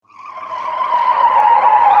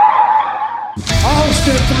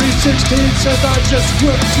Austin 316 says I just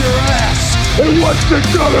whipped your ass. And what's it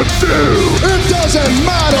gonna do? It doesn't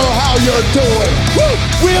matter how you're doing. Woo!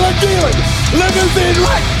 Wheeling dealing, limousine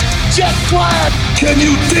right, jet flying. Can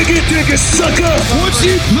you dig it, sucker? Would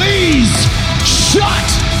you please shut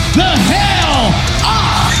the hell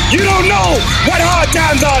up? You don't know what hard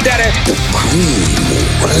times are, Daddy. The cream will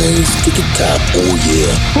rise to the top, oh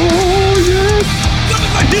yeah. Oh yeah. Look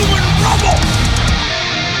at the human rubble.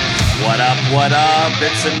 What up, what up?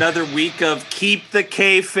 It's another week of Keep the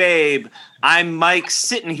Kayfabe. I'm Mike,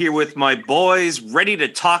 sitting here with my boys, ready to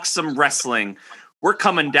talk some wrestling. We're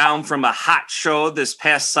coming down from a hot show this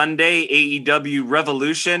past Sunday, AEW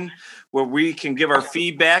Revolution, where we can give our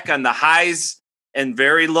feedback on the highs and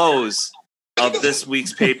very lows of this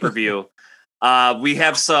week's pay-per-view. We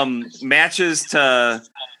have some matches to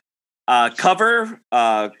cover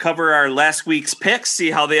our last week's picks, see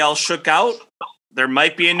how they all shook out. There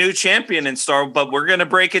might be a new champion in store, but we're going to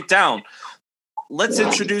break it down. Let's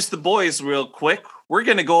introduce the boys real quick. We're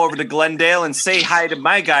going to go over to Glendale and say hi to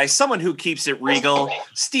my guy, someone who keeps it regal,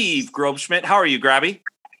 Steve Grobschmidt. How are you, Grabby?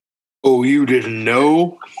 Oh, you didn't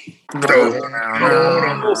know?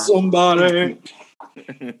 Somebody.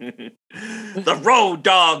 The Road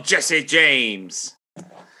Dogg, Jesse James.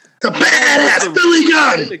 The badass Billy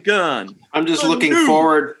Gunn. The gun. I'm just looking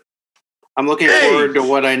forward. I'm looking forward to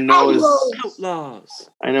what I know is. Outlaws.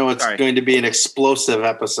 I know it's going to be an explosive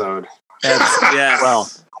episode. Yes. Well,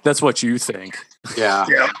 that's what you think. Yeah.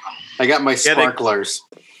 I got my sparklers.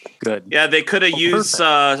 Good. Yeah, they could have used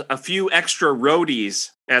a few extra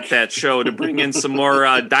roadies at that show to bring in some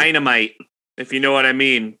more dynamite, if you know what I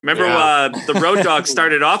mean. Remember, the Road Dogg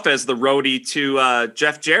started off as the roadie to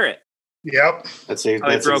Jeff Jarrett. Yep. That's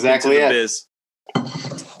exactly it. Biz.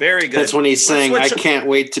 Very good. That's when he's saying, I can't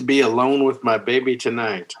wait to be alone with my baby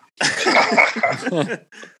tonight.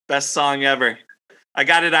 Best song ever. I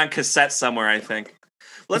got it on cassette somewhere, I think.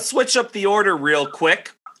 Let's switch up the order real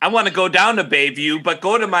quick. I want to go down to Bayview, but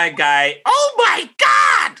go to my guy. Oh my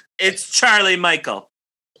God! It's Charlie Michael.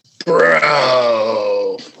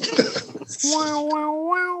 Bro.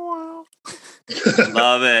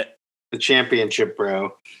 Love it. The championship,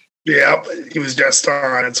 bro. Yep. He was just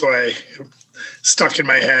on its way. Stuck in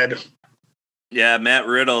my head. Yeah, Matt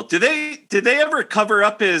Riddle. Did they ever cover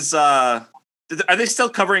up his are they still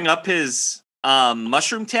covering up his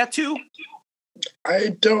mushroom tattoo?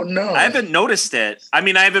 I don't know. I haven't noticed it. I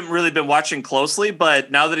mean, I haven't really been watching closely,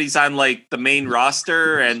 but now that he's on like the main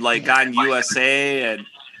roster and like on USA, and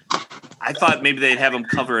I thought maybe they'd have him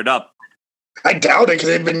cover it up. I doubt it because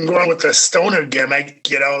they've been going with the stoner gimmick,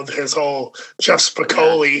 his whole Jeff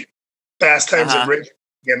Spicoli Fast Times at Ridgemont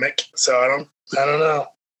gimmick. So I don't know.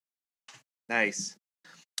 Nice.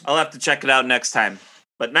 I'll have to check it out next time.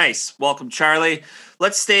 But nice. Welcome, Charlie.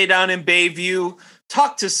 Let's stay down in Bayview.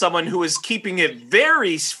 Talk to someone who is keeping it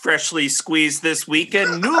very freshly squeezed this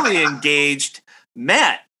weekend. Newly engaged,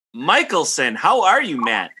 Matt Michelson. How are you,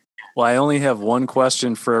 Matt? Well, I only have one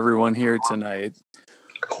question for everyone here tonight.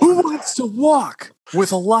 Who wants to walk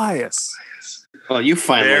with Elias? Well, you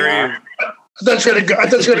finally are. I thought you were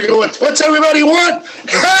gonna go with what's everybody want?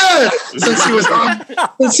 Since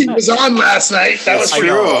he was on last night. That was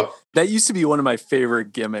true. That used to be one of my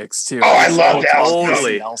favorite gimmicks too. Oh, I loved that.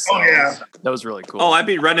 Totally. Oh yeah. That was really cool. Oh, I'd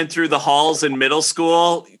be running through the halls in middle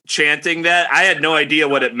school chanting that. I had no idea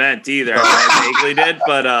what it meant either. I vaguely did,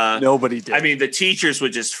 but nobody did. I mean, the teachers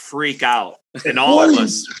would just freak out, and all of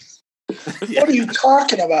us. What are you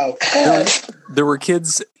talking about? There were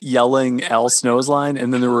kids yelling Al Snow's line,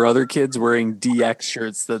 and then there were other kids wearing DX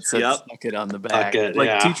shirts that said "Suck it" on the back.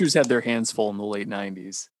 Teachers had their hands full in the late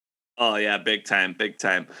 90s. Oh yeah, big time.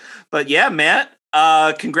 But yeah, Matt,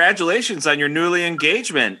 congratulations on your newly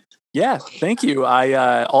engagement. Yeah, thank you.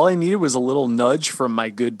 I all I needed was a little nudge from my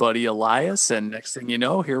good buddy Elias, and next thing you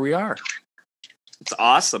know, here we are. It's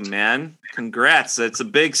awesome, man. Congrats. It's a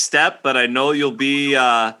big step, but I know you'll be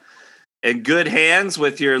in good hands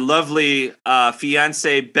with your lovely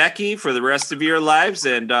fiance Becky for the rest of your lives,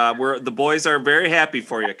 and the boys are very happy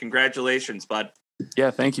for you. Congratulations, bud. Yeah,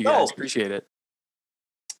 thank you guys. Appreciate it.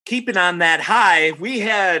 Keeping on that high, we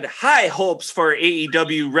had high hopes for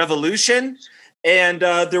AEW Revolution, and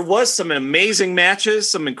there was some amazing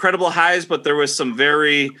matches, some incredible highs, but there was some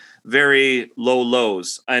very, very low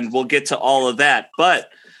lows, and we'll get to all of that. But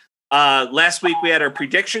last week we had our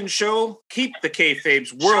prediction show, Keep the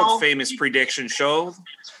Kayfabe's world famous prediction show,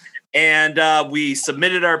 and we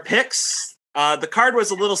submitted our picks. The card was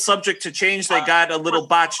a little subject to change. They got a little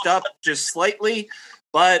botched up just slightly.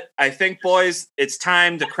 But I think, boys, it's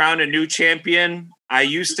time to crown a new champion. I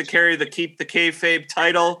used to carry the Keep the Kayfabe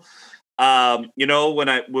title.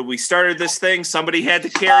 When we started this thing, somebody had to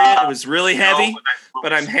carry it. It was really heavy,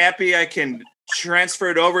 but I'm happy I can transfer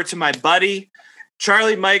it over to my buddy,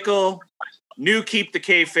 Charlie Michael, new Keep the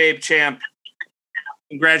Kayfabe champ.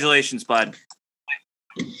 Congratulations, bud.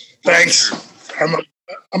 Thanks.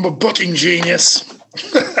 I'm a booking genius.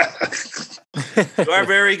 You are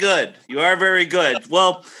very good.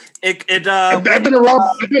 Well, I've been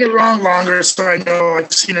around longer, so I know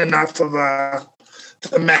I've seen enough of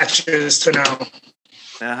the matches to know.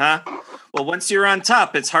 Well, once you're on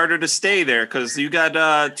top, it's harder to stay there because you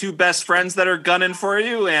got two best friends that are gunning for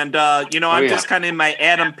you, and I'm just kind of in my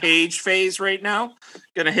Adam Page phase right now.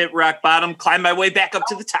 Gonna hit rock bottom, climb my way back up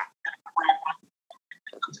to the top.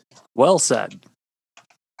 Well said.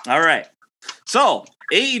 All right. So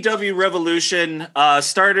AEW Revolution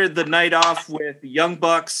started the night off with Young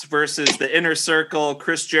Bucks versus the Inner Circle,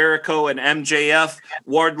 Chris Jericho and MJF.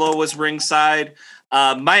 Wardlow was ringside.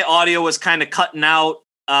 My audio was kind of cutting out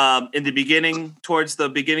in the beginning, towards the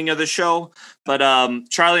beginning of the show. But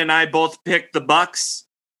Charlie and I both picked the Bucks.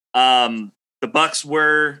 The Bucks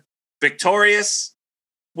were victorious.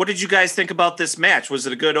 What did you guys think about this match? Was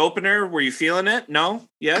it a good opener? Were you feeling it? No?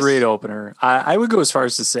 Yes? Great opener. I would go as far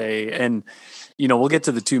as to say, and we'll get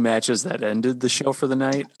to the two matches that ended the show for the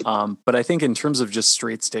night. But I think in terms of just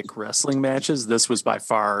straight stick wrestling matches, this was by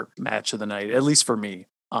far match of the night, at least for me.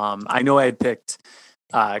 I know I had picked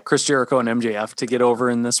Chris Jericho and MJF to get over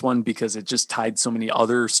in this one because it just tied so many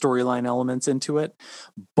other storyline elements into it.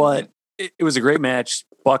 But it was a great match.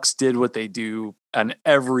 Bucks did what they do on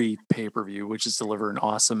every pay-per-view, which is deliver an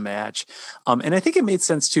awesome match. And I think it made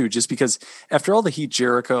sense too, just because after all the heat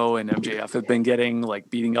Jericho and MJF have been getting,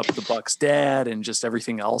 like beating up the Bucks' dad and just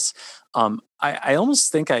everything else, I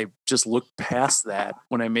almost think I just looked past that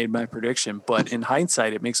when I made my prediction. But in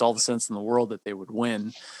hindsight, it makes all the sense in the world that they would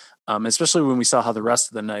win. Especially when we saw how the rest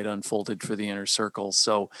of the night unfolded for the Inner Circle.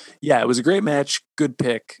 So yeah, it was a great match. Good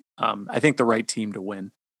pick. I think the right team to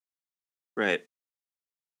win. Right.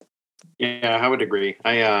 Yeah, I would agree.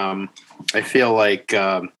 I feel like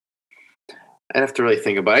I'd have to really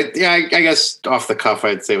think about it. Yeah, I guess off the cuff,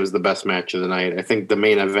 I'd say it was the best match of the night. I think the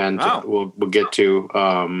main event we'll get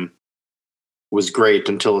to was great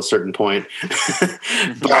until a certain point.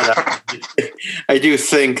 But I do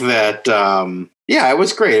think that it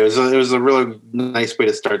was great. It was a really nice way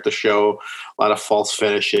to start the show. A lot of false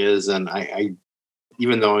finishes, and I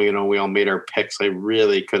even though we all made our picks, I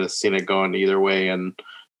really could have seen it going either way. And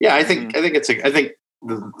yeah, I think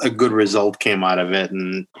a good result came out of it,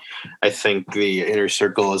 and I think the Inner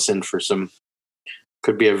Circle is in for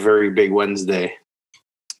could be a very big Wednesday.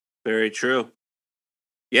 Very true.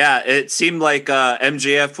 Yeah, it seemed like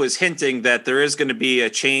MJF was hinting that there is going to be a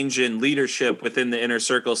change in leadership within the Inner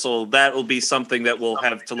Circle, so that will be something that we'll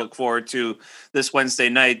have to look forward to this Wednesday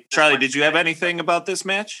night. Charlie, did you have anything about this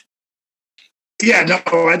match? Yeah, no,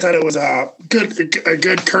 I thought it was a good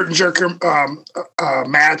curtain jerker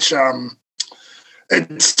match.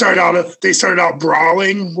 They started out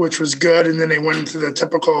brawling, which was good, and then they went into the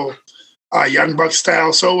typical Young Bucks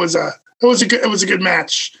style. So it was a good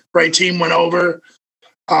match. Right team went over.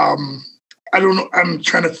 I don't know. I'm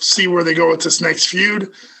trying to see where they go with this next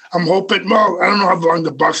feud. I'm hoping. Well, I don't know how long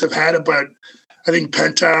the Bucks have had it, but I think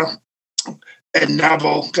Penta and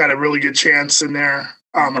Neville got a really good chance in there.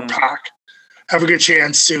 Or Pac have a good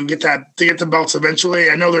chance to get the belts eventually.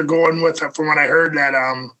 I know they're going with, from what I heard, that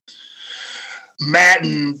Matt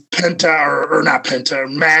and Penta or not Penta,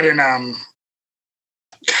 Matt and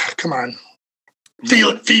come on.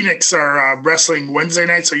 Phoenix are wrestling Wednesday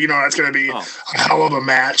night, so that's going to be a hell of a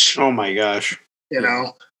match. Oh my gosh!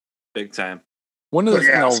 Big time. One other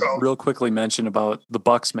thing I'll real quickly mention about the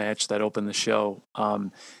Bucks match that opened the show,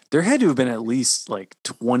 there had to have been at least like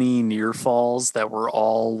 20 near falls that were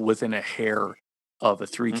all within a hair of a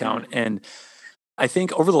 3 count, and I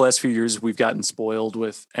think over the last few years we've gotten spoiled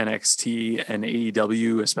with NXT and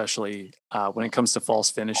AEW, especially when it comes to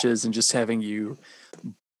false finishes and just having you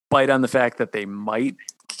bite on the fact that they might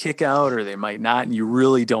kick out or they might not, and you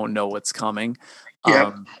really don't know what's coming.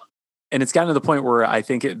 Yep. And it's gotten to the point where I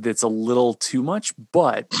think it's a little too much,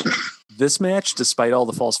 but this match, despite all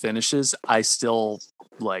the false finishes, I still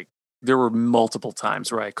there were multiple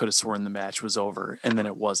times where I could have sworn the match was over and then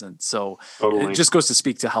it wasn't. So It just goes to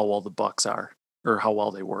speak to how well the Bucks are or how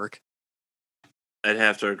well they work. I'd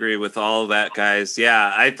have to agree with all of that, guys.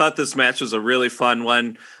 Yeah, I thought this match was a really fun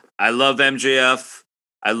one. I love MJF.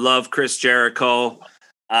 I love Chris Jericho.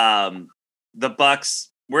 The Bucks,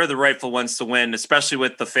 we're the rightful ones to win, especially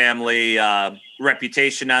with the family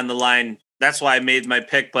reputation on the line. That's why I made my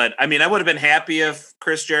pick. But I mean, I would have been happy if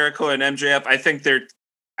Chris Jericho and MJF.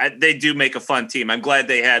 I they do make a fun team. I'm glad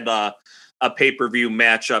they had a pay-per-view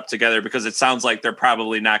matchup together because it sounds like they're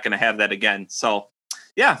probably not going to have that again. So,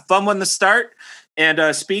 yeah, fun one to start.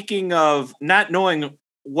 And speaking of not knowing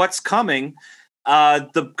what's coming,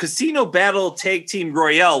 the Casino Battle Tag Team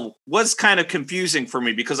Royale was kind of confusing for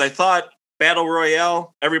me because I thought Battle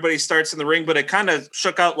Royale, everybody starts in the ring, but it kind of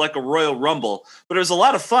shook out like a Royal Rumble. But it was a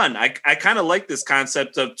lot of fun. I kind of like this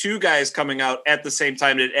concept of two guys coming out at the same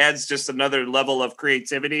time. It adds just another level of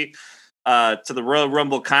creativity to the Royal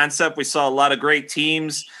Rumble concept. We saw a lot of great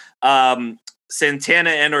teams. Santana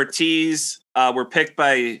and Ortiz were picked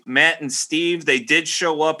by Matt and Steve. They did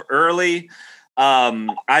show up early.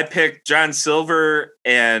 I picked John Silver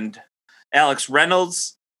and Alex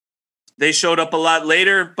Reynolds. They showed up a lot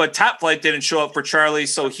later, but Top Flight didn't show up for Charlie,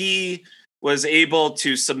 so he was able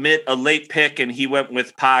to submit a late pick, and he went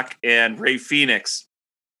with Pac and Ray Phoenix.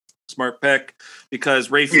 Smart pick,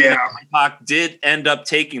 because Ray Phoenix and Pac did end up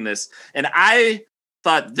taking this. And I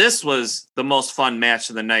thought this was the most fun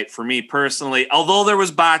match of the night for me personally. Although there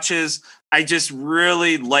was botches, I just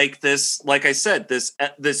really like this. Like I said,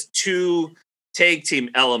 this two tag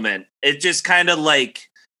team element. It just kind of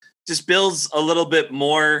just builds a little bit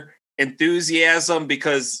more enthusiasm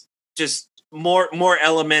because just more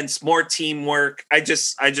elements, more teamwork. I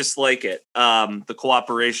just like it. The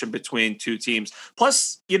cooperation between two teams.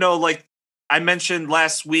 Plus, like I mentioned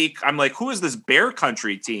last week, I'm like, who is this Bear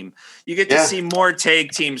Country team? You get to see more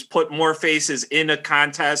tag teams put more faces in a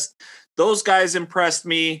contest. Those guys impressed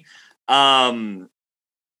me. Jungle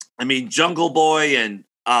Boy and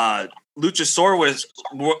Luchasaurus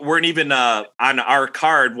weren't even on our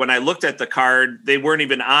card. When I looked at the card, they weren't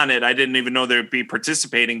even on it. I didn't even know they'd be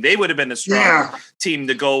participating. They would have been a strong team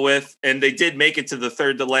to go with, and they did make it to the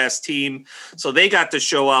third to last team. So they got to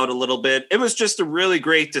show out a little bit. It was just a really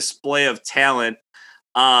great display of talent.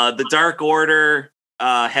 The Dark Order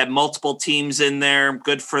had multiple teams in there.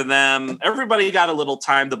 Good for them. Everybody got a little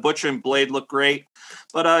time. The Butcher and Blade looked great.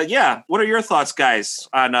 But what are your thoughts, guys,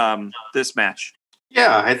 on this match?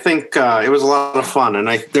 Yeah, I think it was a lot of fun, and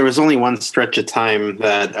there was only one stretch of time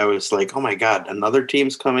that I was like, "Oh my god, another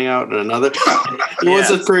team's coming out," and another. It was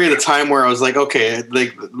a period of time where I was like, "Okay, they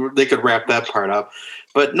could wrap that part up,"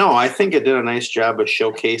 but no, I think it did a nice job of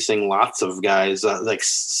showcasing lots of guys, like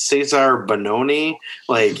Cesar Bononi.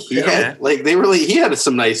 He had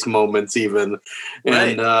some nice moments even,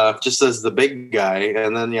 and just as the big guy,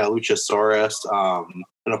 and then Luchasaurus,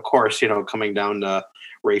 and of course, coming down to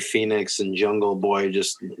Ray Phoenix and Jungle Boy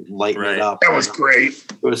just lighting it up. That was great.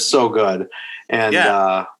 It was so good. And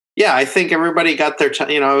I think everybody got their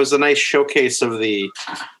it was a nice showcase of the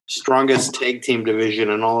strongest tag team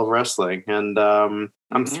division in all of wrestling. And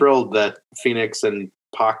I'm thrilled that Phoenix and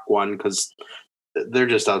Pac won because they're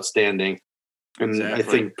just outstanding. And I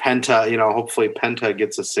think Penta, hopefully Penta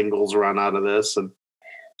gets a singles run out of this. And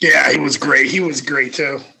yeah, he was great. He was great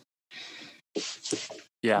too.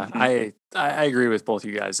 Yeah, I agree with both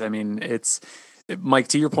you guys. I mean, it's Mike,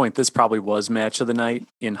 to your point, this probably was match of the night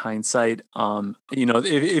in hindsight.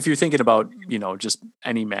 If you're thinking about, just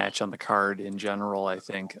any match on the card in general, I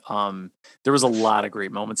think there was a lot of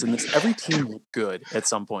great moments in this. Every team looked good at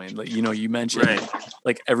some point. You mentioned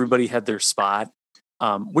everybody had their spot.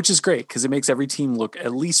 Which is great because it makes every team look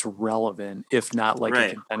at least relevant, if not a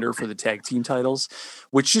contender for the tag team titles,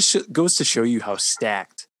 which just goes to show you how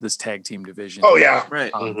stacked this tag team division. Oh yeah,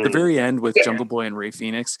 right. The very end with Jungle Boy and Ray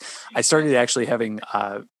Phoenix, I started actually having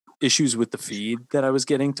issues with the feed that I was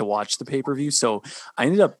getting to watch the pay-per-view, so I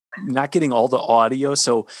ended up not getting all the audio.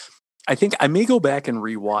 So I think I may go back and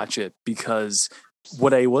rewatch it because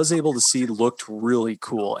what I was able to see looked really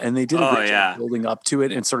cool, and they did a great job building up to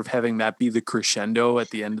it and sort of having that be the crescendo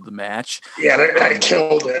at the end of the match. Yeah, they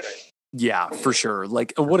killed it. Yeah, for sure.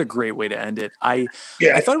 What a great way to end it. I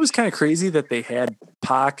thought it was kind of crazy that they had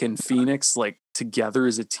Pac and Phoenix together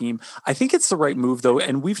as a team. I think it's the right move though,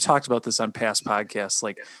 and we've talked about this on past podcasts.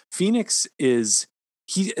 Phoenix is.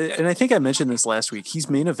 And I think I mentioned this last week.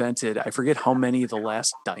 He's main evented. I forget how many of the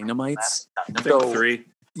last Dynamites. I think 3.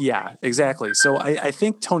 Yeah, exactly. So I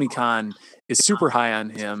think Tony Khan is super high on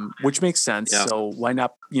him, which makes sense. Yeah. So why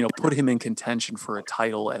not, put him in contention for a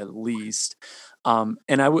title at least? And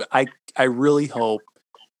I really hope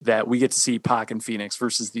that we get to see Pac and Phoenix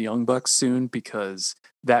versus the Young Bucks soon because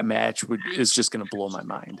that match is just going to blow my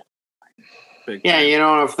mind.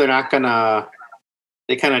 If they're not going to.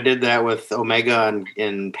 They kind of did that with Omega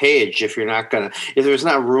and Page. If there's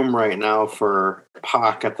not room right now for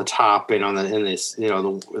Pac at the top and in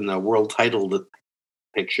the world title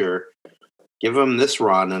picture, give him this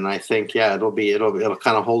run. And I think, it'll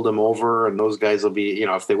kind of hold him over. And those guys will be,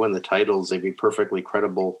 if they win the titles, they'd be perfectly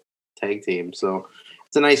credible tag team. So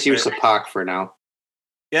It's a nice use of Pac for now.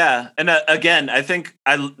 Yeah, and again, I think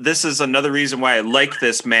this is another reason why I like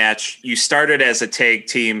this match. You started as a tag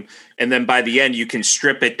team, and then by the end, you can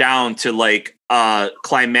strip it down to like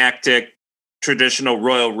climactic, traditional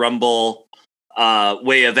Royal Rumble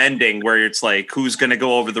way of ending, where it's like who's going to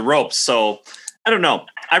go over the ropes. So I don't know.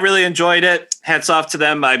 I really enjoyed it. Hats off to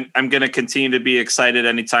them. I'm going to continue to be excited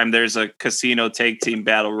anytime there's a Casino Tag Team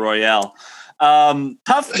Battle Royale.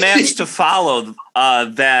 Tough match to follow.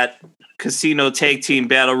 That Casino Tag Team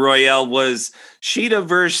Battle Royale was Shida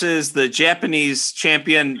versus the Japanese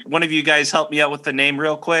champion. One of you guys help me out with the name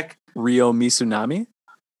real quick. Ryo Mizunami.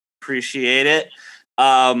 Appreciate it.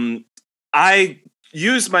 I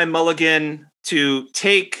used my mulligan to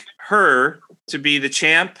take her to be the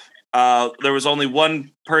champ. There was only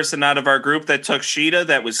one person out of our group that took Shida.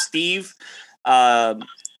 That was Steve.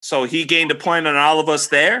 So he gained a point on all of us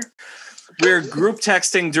there. We're group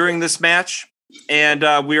texting during this match.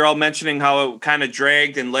 And we were all mentioning how it kind of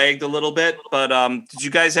dragged and lagged a little bit. But did you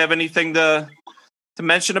guys have anything to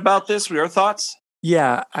mention about this? Your thoughts?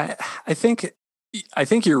 Yeah, I think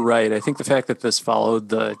you're right. I think the fact that this followed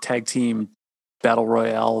the tag team battle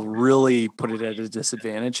royale really put it at a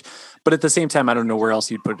disadvantage. But at the same time, I don't know where else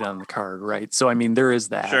you'd put it on the card, right? So I mean, there is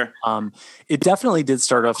that. Sure. It definitely did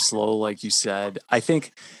start off slow, like you said. I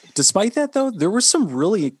think despite that, though, there were some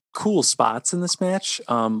really cool spots in this match.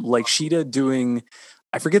 Like Shida doing,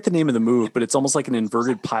 I forget the name of the move, but it's almost like an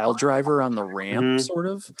inverted pile driver on the ramp, sort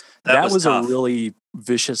of. That was a really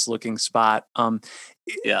vicious looking spot.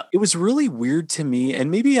 It was really weird to me.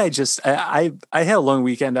 And maybe I had a long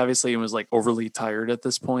weekend, obviously, and was like overly tired at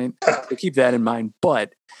this point. So keep that in mind.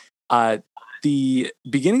 But the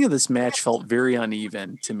beginning of this match felt very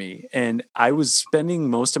uneven to me. And I was spending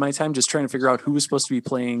most of my time just trying to figure out who was supposed to be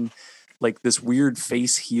playing like this weird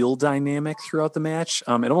face heel dynamic throughout the match. It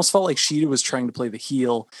almost felt like Shida was trying to play the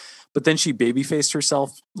heel, but then she babyfaced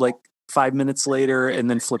herself like 5 minutes later and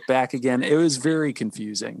then flipped back again. It was very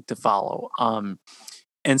confusing to follow.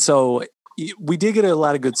 And so we did get a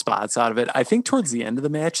lot of good spots out of it. I think towards the end of the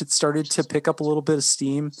match, it started to pick up a little bit of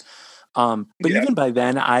steam. But even by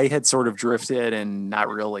then I had sort of drifted and not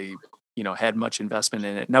really, had much investment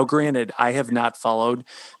in it. Now, granted, I have not followed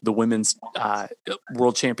the women's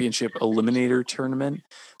world championship eliminator tournament.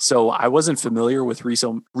 So I wasn't familiar with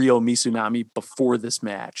Ryo Mizunami before this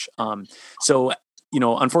match. So,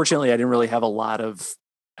 unfortunately I didn't really have a lot of,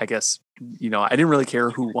 I didn't really care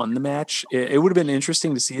who won the match. It would have been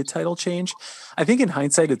interesting to see a title change. I think in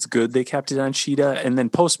hindsight, it's good they kept it on Shida. And then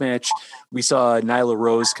post-match, we saw Nyla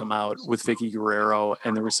Rose come out with Vicky Guerrero,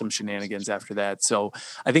 and there were some shenanigans after that. So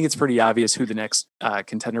I think it's pretty obvious who the next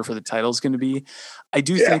contender for the title is going to be. I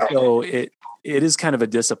do think, though, it is kind of a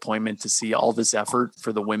disappointment to see all this effort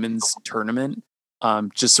for the women's tournament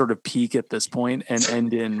just sort of peak at this point and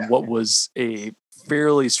end in what was a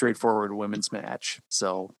fairly straightforward women's match.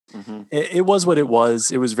 So it was what it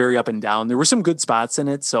was. It was very up and down. There were some good spots in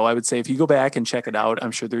it. So I would say if you go back and check it out,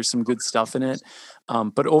 I'm sure there's some good stuff in it.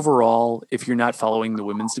 But overall, if you're not following the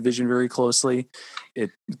women's division very closely,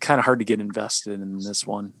 it's kind of hard to get invested in this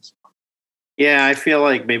one. Yeah, I feel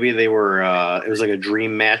like maybe they were, it was like a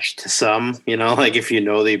dream match to some, like if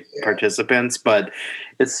the participants, but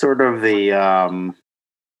it's sort of the,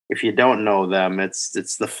 if you don't know them,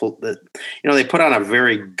 it's the full, they put on a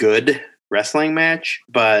very good wrestling match,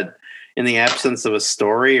 but in the absence of a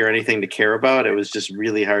story or anything to care about, it was just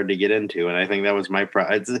really hard to get into. And I think that was my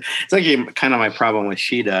problem. It's actually kind of my problem with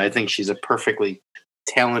Shida. I think she's a perfectly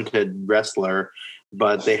talented wrestler,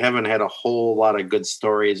 but they haven't had a whole lot of good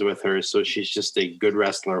stories with her. So she's just a good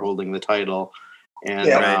wrestler holding the title.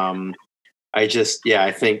 And, I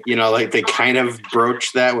think, like they kind of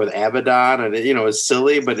broached that with Abaddon and, it was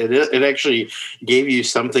silly, but it actually gave you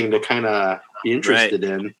something to kind of be interested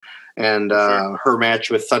in. And her match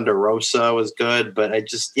with Thunder Rosa was good, but I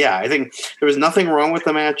think there was nothing wrong with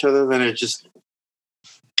the match other than it just,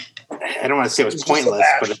 I don't want to say it was pointless,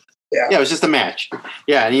 but it was just a match.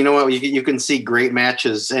 Yeah. And you know what? You can see great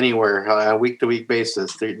matches anywhere on a week-to-week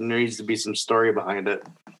basis. There needs to be some story behind it.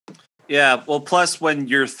 Yeah. Well, plus when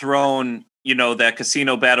you're thrown, that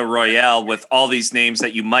Casino Battle Royale with all these names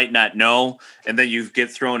that you might not know, and then you get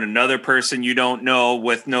thrown another person you don't know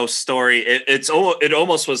with no story. It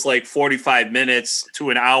almost was like 45 minutes to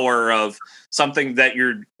an hour of something that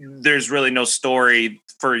there's really no story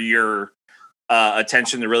for your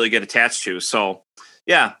attention to really get attached to. So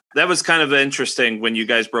yeah, that was kind of interesting when you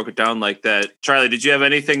guys broke it down like that. Charlie, did you have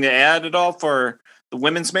anything to add at all for the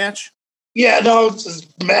women's match? Yeah, no,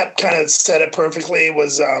 Matt kind of said it perfectly.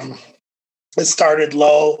 It started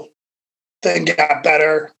low, then got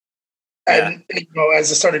better. And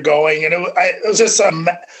as it started going, and it was just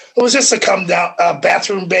a come down,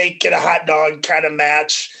 bathroom break, get a hot dog kind of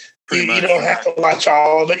match. You don't have to watch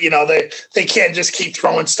all of it. They can't just keep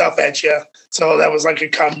throwing stuff at you. So that was like a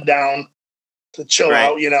come down to chill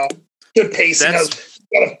out. Good pacing.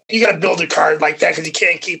 You got to build a card like that because you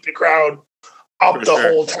can't keep the crowd up the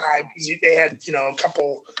whole time. They had a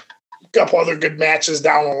couple other good matches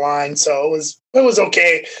down the line, so it was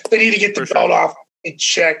okay. They need to get the belt off in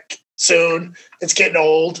check soon. It's getting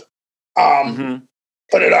old.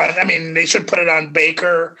 Put it on. I mean, they should put it on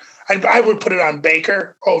Baker. I would put it on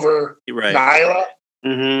Baker over Nyla.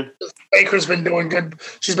 Baker's been doing good.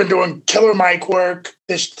 She's been doing killer mic work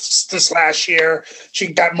this last year.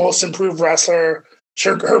 She got most improved wrestler.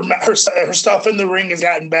 Her stuff in the ring has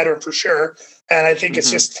gotten better for sure. And I think it's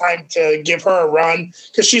just time to give her a run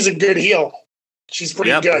because she's a good heel. She's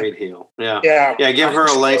pretty good. Great heel. Yeah. Give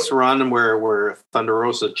her a nice run where Thunder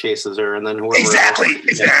Rosa chases her, and then whoever. Exactly.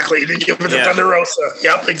 Then give her the Thunder Rosa.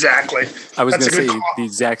 Yep, exactly. I was going to say the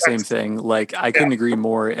exact same thing. Like, I couldn't agree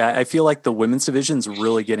more. I feel like the women's division's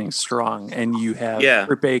really getting strong, and you have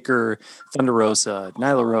Britt Baker, Thunder Rosa,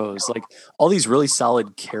 Nyla Rose, like all these really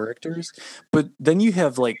solid characters. But then you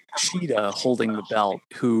have like Shida holding the belt,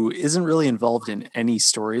 who isn't really involved in any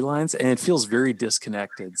storylines, and it feels very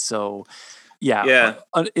disconnected. So. Yeah.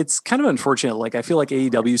 It's kind of unfortunate. Like, I feel like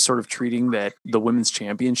AEW is sort of treating the women's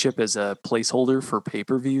championship as a placeholder for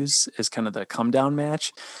pay-per-views as kind of the come down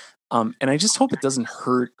match. And I just hope it doesn't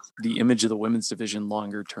hurt the image of the women's division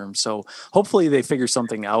longer term. So hopefully they figure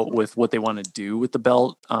something out with what they want to do with the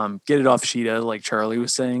belt, get it off Shida, like Charlie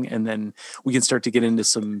was saying, and then we can start to get into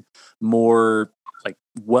some more like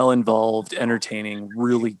well-involved, entertaining,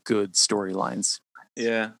 really good storylines.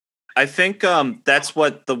 Yeah. I think that's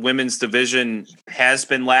what the women's division has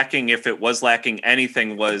been lacking. If it was lacking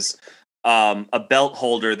anything, was a belt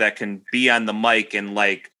holder that can be on the mic and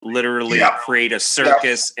like literally create a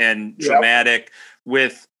circus and dramatic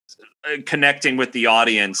with connecting with the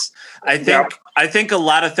audience. I think a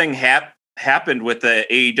lot of things happened with the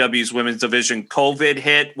AEW's women's division. COVID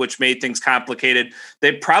hit, which made things complicated.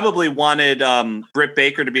 They probably wanted Britt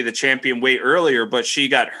Baker to be the champion way earlier, but she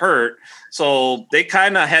got hurt. So they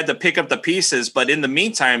kind of had to pick up the pieces, but in the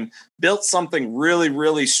meantime, built something really,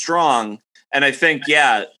 really strong. And I think,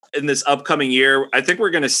 in this upcoming year, I think we're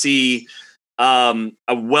going to see a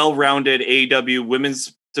well-rounded AEW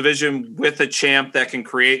women's division with a champ that can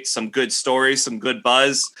create some good stories, some good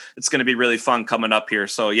buzz. It's going to be really fun coming up here.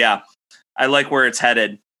 So I like where it's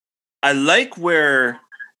headed. I like where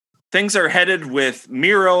things are headed with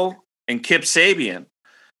Miro and Kip Sabian.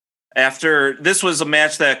 After this was a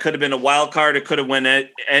match that could have been a wild card. It could have went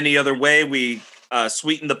any other way. We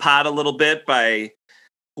sweetened the pot a little bit by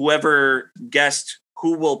whoever guessed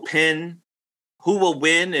who will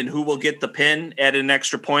win and who will get the pin at an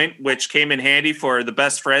extra point, which came in handy for the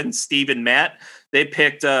best friends, Steve and Matt. They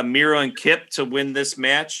picked Miro and Kip to win this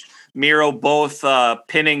match. Miro both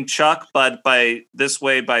pinning Chuck, but by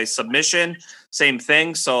submission. Same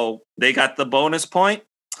thing. So they got the bonus point.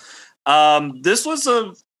 This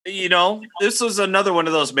was another one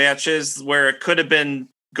of those matches where it could have been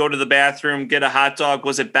go to the bathroom, get a hot dog.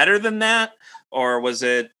 Was it better than that? Or was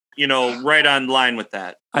it, right on line with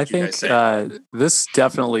that? I think this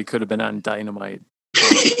definitely could have been on Dynamite.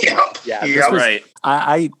 Right.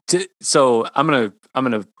 So I'm going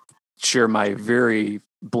to share my very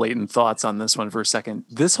blatant thoughts on this one for a second.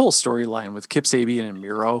 This whole storyline with Kip Sabian and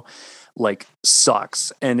Miro like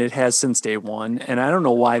sucks, and it has since day one, and I don't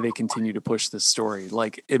know why they continue to push this story.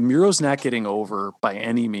 Like, Miro's not getting over by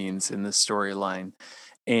any means in this storyline,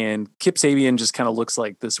 and Kip Sabian just kind of looks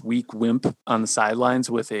like this weak wimp on the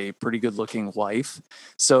sidelines with a pretty good looking wife.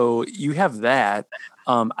 So you have that.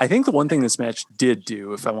 I think the one thing this match did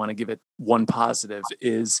do, if I want to give it one positive,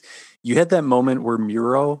 is you had that moment where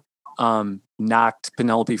Miro knocked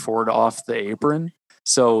Penelope Ford off the apron.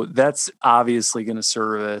 So that's obviously going to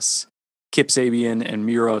service Kip Sabian and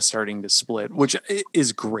Miro starting to split, which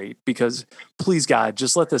is great because please God,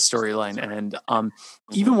 just let this storyline end.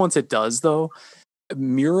 Even once it does though,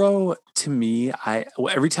 Miro, to me,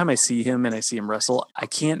 every time I see him and I see him wrestle, I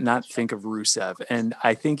can't not think of Rusev. And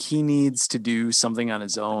I think he needs to do something on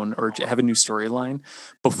his own or have a new storyline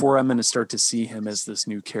before I'm going to start to see him as this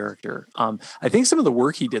new character. I think some of the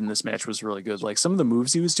work he did in this match was really good. Like some of the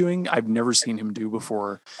moves he was doing, I've never seen him do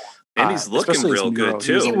before. And he's looking real good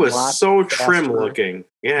too. He was so trim looking.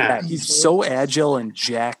 Yeah. He's so agile and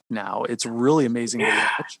jacked now. It's really amazing to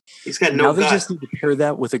watch. He's got no Now they gut. just need to pair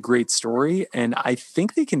that with a great story, and I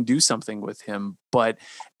think they can do something with him. But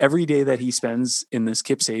every day that he spends in this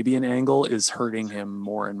Kip Sabian angle is hurting him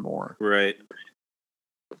more and more. Right.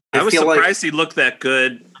 I was feel surprised he looked that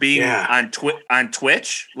good being Yeah. on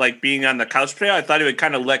Twitch, like being on the couch potato. I thought he would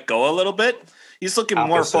kind of let go a little bit. He's looking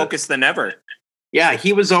more Opposite. focused than ever. Yeah,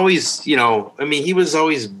 he was always, he was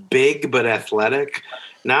always big but athletic.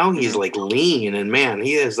 Now he's like lean, and man,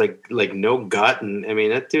 he has like no gut, and I mean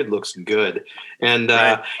that dude looks good. And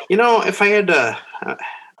Right. if I had to,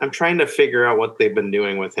 I'm trying to figure out what they've been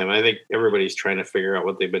doing with him. I think everybody's trying to figure out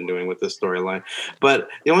what they've been doing with this storyline. But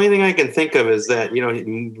the only thing I can think of is that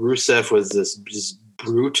Rusev was this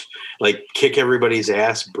brute, like kick everybody's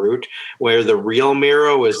ass brute, where the real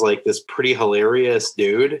Miro is like this pretty hilarious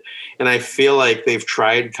dude. And I feel like they've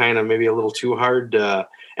tried kind of maybe a little too hard to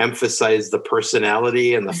emphasize the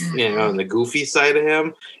personality and and the goofy side of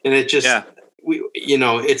him. And it just,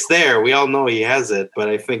 it's there. We all know he has it, but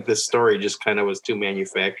I think this story just kind of was too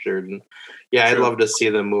manufactured. And I'd love to see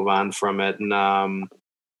them move on from it. And I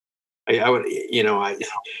would, it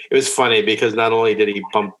was funny because not only did he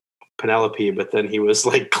bump Penelope, but then he was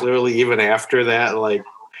like clearly even after that, like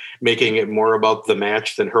making it more about the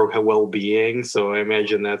match than her well-being. So I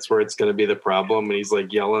imagine that's where it's going to be the problem. And he's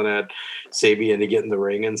like yelling at Sabian to get in the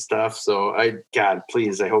ring and stuff. So God,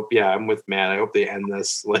 please, I hope, I'm with Matt. I hope they end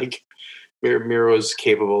this. Like Miro's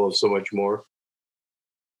capable of so much more.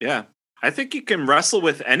 Yeah. I think you can wrestle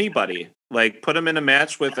with anybody. Like put him in a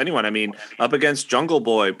match with anyone. I mean, up against Jungle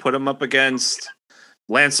Boy, put him up against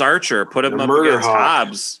Lance Archer, put him up against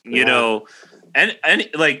Hobbs, and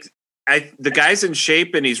like the guy's in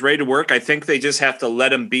shape and he's ready to work. I think they just have to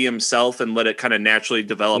let him be himself and let it kind of naturally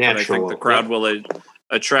develop. And I think the crowd will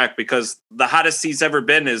attract, because the hottest he's ever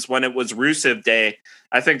been is when it was Rusev Day.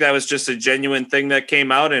 I think that was just a genuine thing that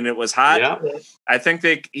came out and it was hot. Yeah. I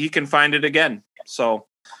think he can find it again. So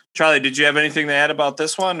Charlie, did you have anything to add about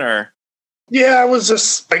this one or? Yeah, it was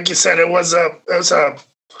just, like you said, I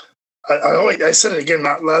said it again,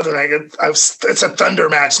 not the other night. It's a Thunder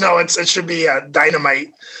match. No, it should be a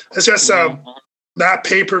Dynamite. It's just not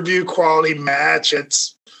pay-per-view quality match.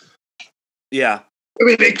 It's I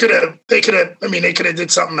mean, they could have. I mean, they could have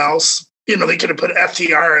did something else. They could have put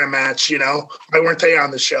FTR in a match. Why weren't they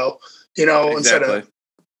on the show? Exactly. Instead of.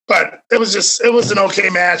 But it was an okay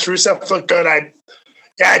match. Rusev looked good. I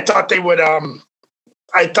thought they would.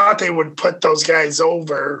 I thought they would put those guys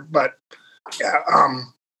over, but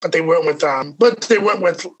But they went with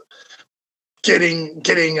getting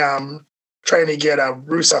trying to get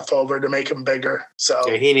Rusev over to make him bigger. So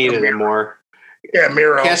he needed it more. Yeah,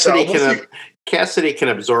 Miro. Cassidy can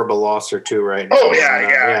absorb a loss or two right now. Oh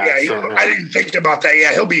yeah. I didn't think about that.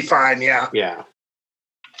 Yeah, he'll be fine. Yeah. Yeah.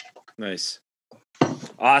 Nice.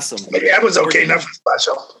 Awesome. But yeah, it was okay. Nothing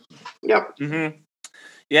special. Yep. Mm-hmm.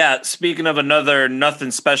 Yeah, speaking of another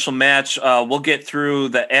nothing special match, we'll get through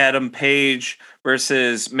the Adam Page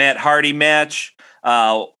versus Matt Hardy match.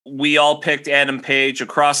 We all picked Adam Page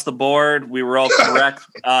across the board. We were all correct.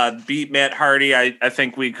 Beat Matt Hardy. I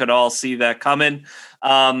think we could all see that coming.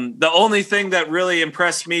 The only thing that really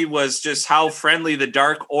impressed me was just how friendly the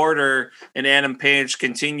Dark Order and Adam Page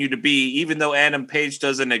continue to be, even though Adam Page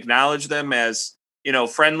doesn't acknowledge them as,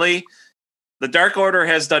 friendly. The Dark Order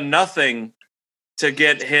has done nothing to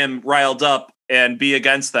get him riled up and be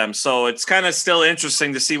against them. So it's kind of still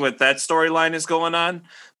interesting to see what that storyline is going on.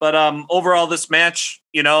 But overall, this match,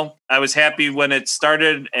 I was happy when it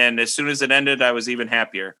started, and as soon as it ended, I was even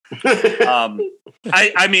happier.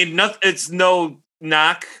 I mean, it's no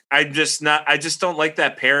knock. I just don't like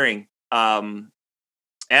that pairing. Adam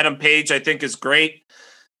Page, I think, is great.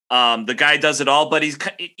 The guy does it all, but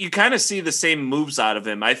you kind of see the same moves out of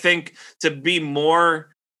him. I think to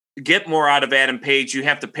get more out of Adam Page, you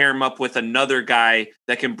have to pair him up with another guy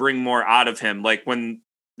that can bring more out of him. Like when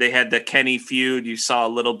they had the Kenny feud, you saw a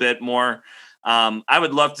little bit more. I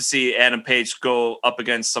would love to see Adam Page go up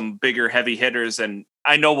against some bigger heavy hitters, and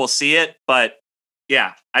I know we'll see it, but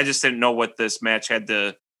yeah, I just didn't know what this match had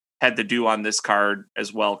to do on this card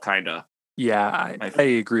as well, kind of. Yeah, I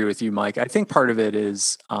agree with you, Mike. I think part of it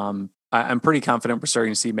is I'm pretty confident we're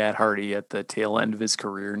starting to see Matt Hardy at the tail end of his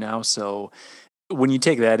career now, so when you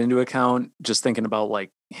take that into account, just thinking about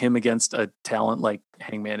like him against a talent like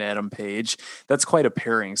Hangman Adam Page, that's quite a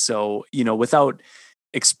pairing. So, without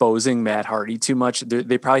exposing Matt Hardy too much,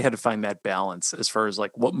 they probably had to find that balance as far as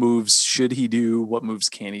like what moves should he do, what moves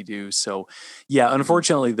can he do. So yeah,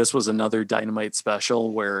 unfortunately this was another Dynamite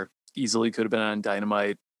special where easily could have been on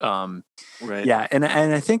Dynamite. Right. Yeah. And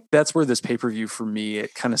I think that's where this pay-per-view for me,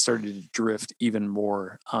 it kind of started to drift even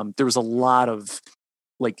more. There was a lot of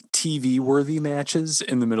like TV worthy matches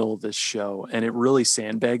in the middle of this show, and it really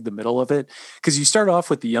sandbagged the middle of it. Cause you start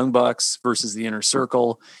off with the Young Bucks versus the Inner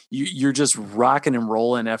Circle. You're just rocking and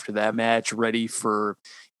rolling after that match, ready for,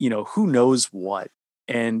 who knows what.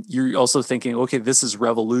 And you're also thinking, okay, this is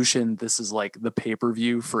Revolution. This is like the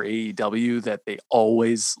pay-per-view for AEW that they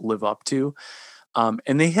always live up to.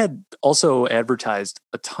 And they had also advertised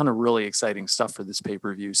a ton of really exciting stuff for this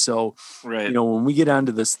pay-per-view. So, Right. when we get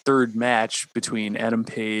onto this third match between Adam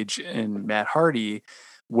Page and Matt Hardy,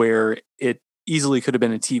 where it easily could have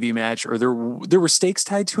been a TV match, or there were stakes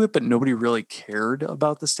tied to it, but nobody really cared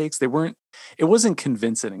about the stakes. It wasn't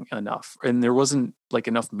convincing enough, and there wasn't like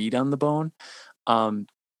enough meat on the bone.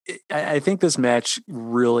 I think this match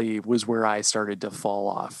really was where I started to fall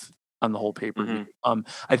off on the whole pay-per-view.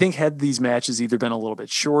 I think had these matches either been a little bit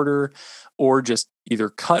shorter or just either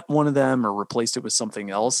cut one of them or replaced it with something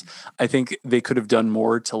else, I think they could have done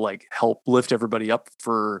more to like help lift everybody up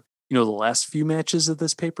for, the last few matches of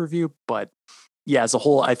this pay-per-view. But yeah, as a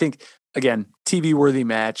whole, I think, again, TV worthy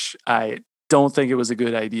match. I don't think it was a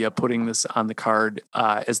good idea putting this on the card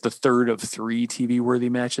as the third of 3 TV worthy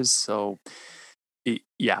matches. So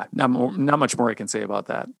yeah, not much more I can say about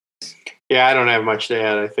that. Yeah, I don't have much to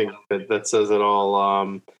add. I think that says it all.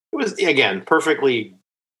 It was, again, perfectly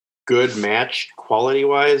good match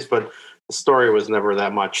quality-wise, but the story was never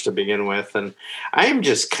that much to begin with. And I am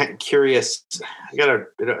just kind of curious.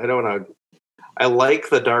 I like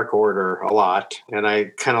the Dark Order a lot, and I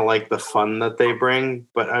kind of like the fun that they bring,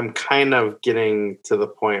 but I'm kind of getting to the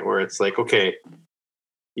point where it's like, okay,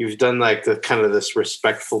 you've done like the kind of this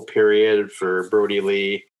respectful period for Brody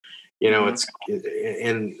Lee. It's,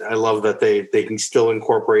 and I love that they can still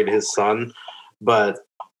incorporate his son, but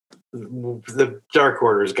the Dark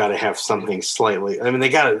Order's got to have something slightly. I mean, I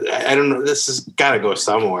don't know. This has got to go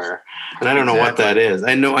somewhere, and I don't know what that is.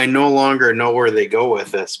 I no longer know where they go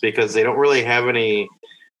with this because they don't really have any.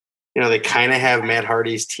 They kind of have Matt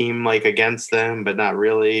Hardy's team like against them, but not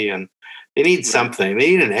really, and they need something. They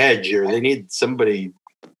need an edge, or they need somebody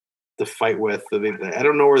to fight with. I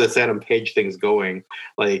don't know where this Adam Page thing's going.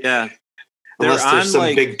 Like, yeah, unless there's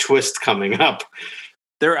some big twist coming up.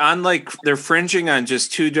 They're fringing on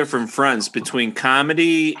just 2 different fronts between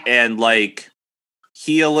comedy and like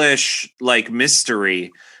heelish like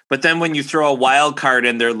mystery. But then when you throw a wild card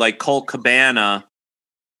in there like Colt Cabana,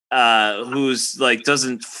 who's like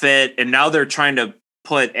doesn't fit, and now they're trying to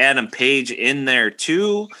put Adam Page in there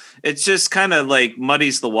too. It's just kind of like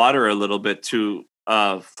muddies the water a little bit too.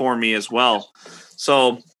 For me as well.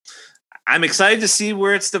 So I'm excited to see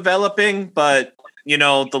where it's developing, but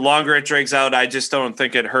the longer it drags out, I just don't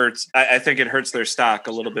think it hurts. I think it hurts their stock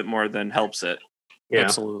a little bit more than helps it. Yeah.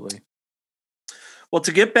 Absolutely. Well,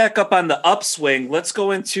 to get back up on the upswing, let's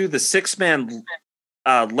go into the 6-man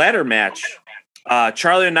ladder match.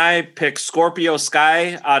 Charlie and I picked Scorpio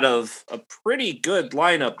Sky out of a pretty good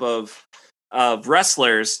lineup of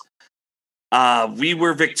wrestlers. We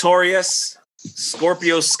were victorious.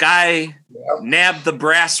 Scorpio Sky nabbed the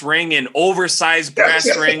brass ring, an oversized brass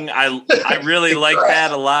ring. I really like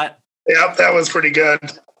that a lot. Yep, that was pretty good.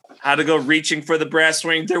 How to go reaching for the brass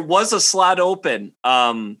ring. There was a slot open.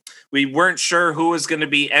 We weren't sure who was going to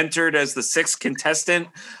be entered as the 6th contestant.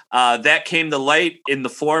 That came to light in the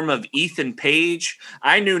form of Ethan Page.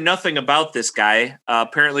 I knew nothing about this guy.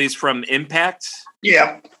 Apparently he's from Impact.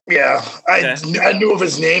 Yeah. Okay. I knew of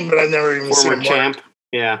his name, but I never even seen him. Champ.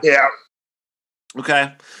 Yeah.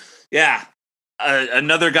 Okay. Yeah.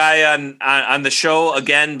 Another guy on the show,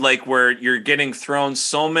 again, like where you're getting thrown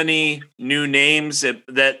so many new names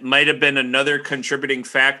that might have been another contributing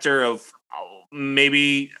factor of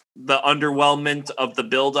maybe the underwhelmment of the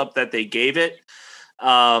buildup that they gave it.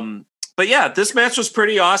 But yeah, this match was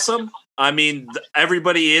pretty awesome. I mean,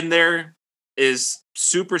 everybody in there is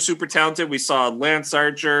super, super talented. We saw Lance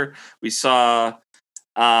Archer. We saw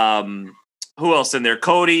who else in there?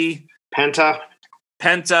 Cody.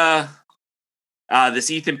 Penta, this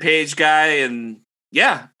Ethan Page guy, and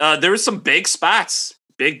yeah, there was some big spots,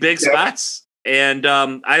 big spots, and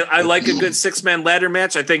I like a good 6-man ladder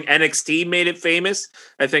match. I think NXT made it famous.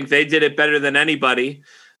 I think they did it better than anybody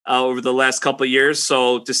over the last couple of years.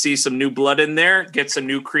 So to see some new blood in there, get some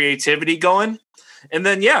new creativity going, and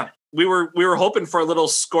then yeah, we were hoping for a little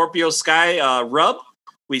Scorpio Sky rub.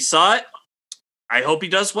 We saw it. I hope he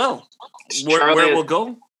does well. Where we'll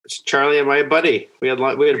go. It's Charlie and my buddy. We had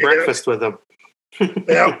breakfast with him.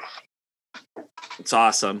 Yeah, it's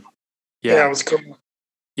awesome. Yeah, it was cool.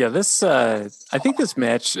 Yeah, this I think this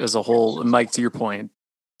match as a whole, Mike, to your point,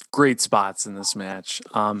 great spots in this match.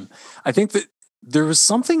 I think that there was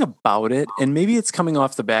something about it, and maybe it's coming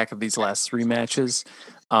off the back of these last 3 matches.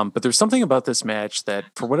 But there's something about this match that,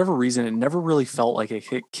 for whatever reason, it never really felt like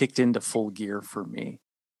it kicked into full gear for me.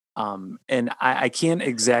 And I can't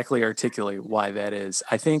exactly articulate why that is.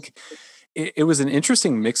 I think it was an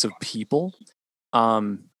interesting mix of people.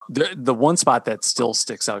 The one spot that still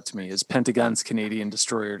sticks out to me is Pentagon's Canadian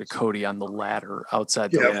Destroyer to Cody on the ladder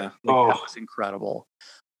outside the ring. Yeah. That was incredible.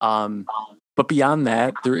 But beyond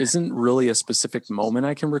that, there isn't really a specific moment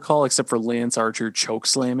I can recall except for Lance Archer choke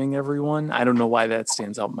slamming everyone. I don't know why that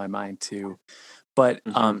stands out in my mind too. But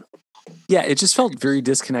yeah, it just felt very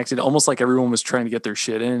disconnected, almost like everyone was trying to get their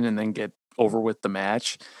shit in and then get over with the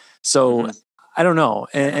match. So I don't know.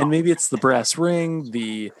 And maybe it's the brass ring,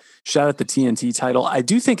 the shot at the TNT title. I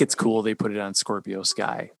do think it's cool they put it on Scorpio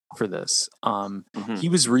Sky for this. He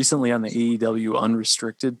was recently on the AEW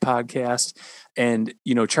Unrestricted podcast. And,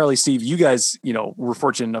 Charlie, Steve, you guys, were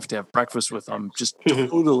fortunate enough to have breakfast with him just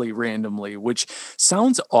totally randomly, which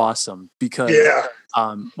sounds awesome because,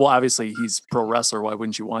 well, obviously he's a pro wrestler. Why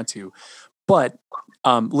wouldn't you want to? But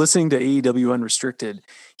listening to AEW Unrestricted,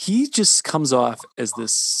 he just comes off as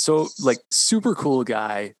this super cool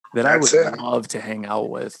guy that I would love to hang out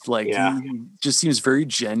with. He just seems very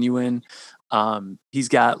genuine. He's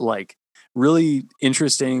got really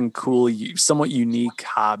interesting, cool, somewhat unique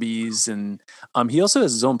hobbies. And he also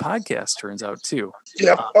has his own podcast, turns out, too.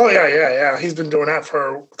 Yep. Yeah. He's been doing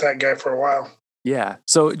that guy for a while. Yeah.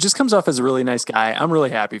 So it just comes off as a really nice guy. I'm really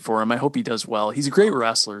happy for him. I hope he does well. He's a great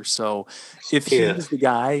wrestler. So if he's the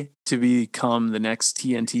guy to become the next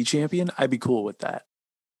TNT champion, I'd be cool with that.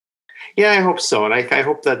 Yeah, I hope so. And I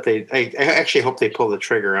hope that I actually hope they pull the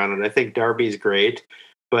trigger on it. I think Darby's great,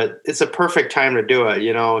 but it's a perfect time to do it.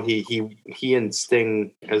 He and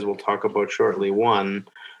Sting, as we'll talk about shortly, won,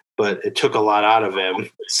 but it took a lot out of him.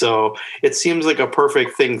 So it seems like a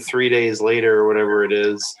perfect thing 3 days later or whatever it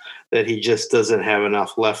is that he just doesn't have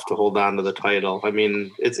enough left to hold on to the title. I mean,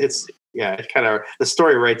 it kind of, the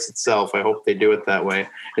story writes itself. I hope they do it that way.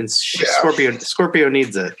 And Scorpio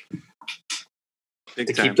needs it to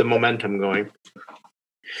keep the momentum going.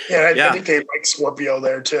 Yeah, I think they like Scorpio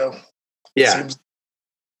there too. Yeah.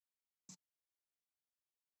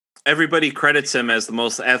 Everybody credits him as the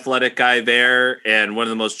most athletic guy there and one of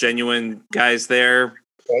the most genuine guys there.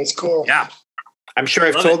 That's cool. Yeah. I'm sure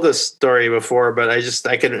I've told this story before, but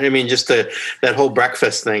that whole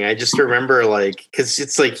breakfast thing. I just remember because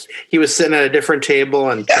it's he was sitting at a different table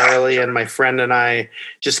and Charlie and my friend and I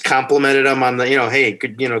just complimented him on the, hey,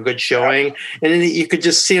 good showing. And then you could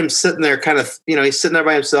just see him sitting there kind of, he's sitting there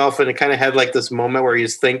by himself and it kind of had this moment where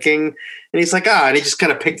he's thinking and he's like, and he just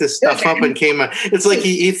kind of picked his stuff up and came. It's like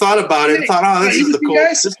he thought about it and thought, this is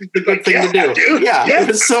this is the good thing to do. Dude. Yeah. It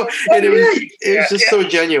was so, and it was just so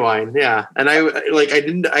genuine. Yeah. And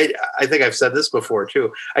I think I've said this before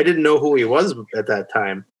too. I didn't know who he was at that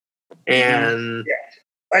time. And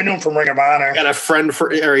I knew him from Ring of Honor.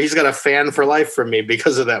 He's got a fan for life from me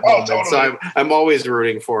because of that moment. Totally. So I'm always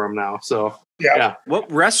rooting for him now. So yeah.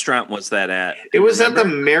 What restaurant was that at? It was at the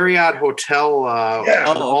Marriott Hotel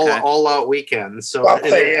all out weekend. So and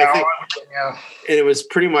it was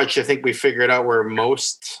pretty much, I think we figured out where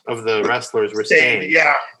most of the wrestlers were staying.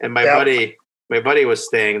 Yeah. And my buddy was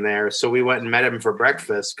staying there, so we went and met him for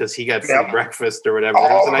breakfast because he got free breakfast or whatever. It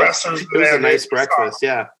was a nice breakfast.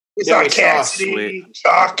 Yeah. We saw Cassidy,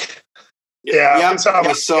 Chuck. Yeah. We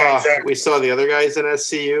saw the other guys in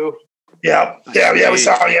SCU. Yeah. We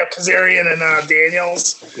saw Kazarian and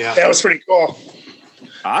Daniels. Yeah, that was pretty cool.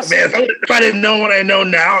 Awesome. Man, if I didn't know what I know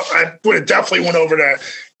now, I would have definitely went over to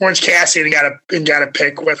Orange Cassidy and got a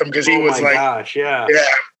pick with him because he was gosh, yeah.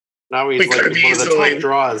 Now he's one of the top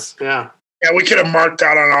draws. Yeah. Yeah, we could have marked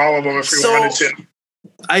out on all of them if we wanted to.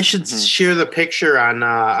 I should share the picture on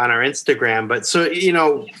our Instagram. But so,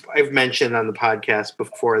 I've mentioned on the podcast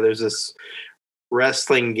before, there's this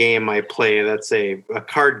wrestling game I play that's a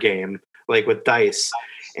card game, with dice.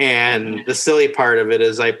 And the silly part of it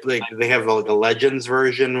is they have a Legends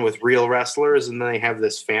version with real wrestlers, and then they have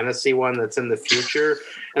this fantasy one that's in the future.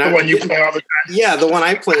 And the one you play all the time. Yeah, the one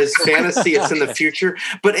I play is fantasy. It's in the future.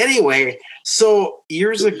 But anyway, so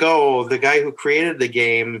years ago, the guy who created the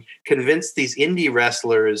game convinced these indie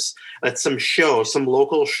wrestlers at some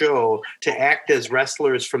local show, to act as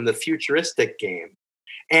wrestlers from the futuristic game.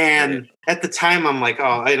 And at the time, I'm like,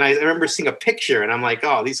 and I remember seeing a picture, and I'm like,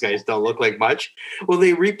 these guys don't look like much. Well,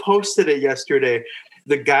 they reposted it yesterday.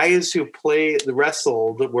 The guys who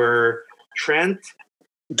wrestled were Trent,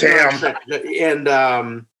 and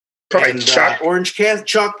Chuck.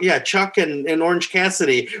 Chuck and Orange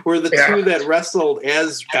Cassidy were the two that wrestled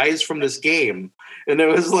as guys from this game. And it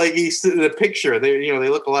was like he's in the picture. They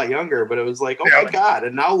look a lot younger, but it was like, my God!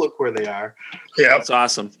 And now look where they are. Yeah, it's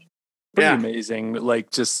awesome. Pretty amazing.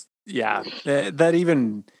 That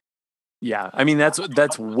even. Yeah, I mean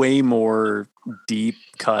that's way more deep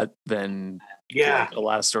cut than Yeah. like a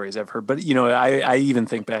lot of stories I've heard. But, you know, I even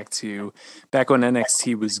think back when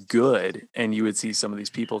NXT was good and you would see some of these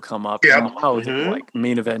people come up Yeah. and now they're like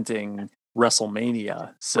main eventing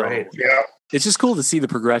WrestleMania. So Yeah. it's just cool to see the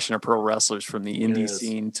progression of pro wrestlers from the indie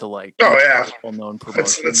scene to like well-known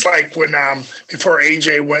It's promotions. like when before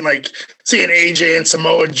AJ went, like seeing AJ and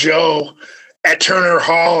Samoa Joe at Turner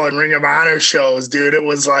Hall and Ring of Honor shows, dude. It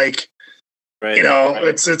was like, you know,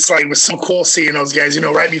 it's like it was so cool seeing those guys. You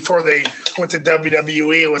know, right before they went to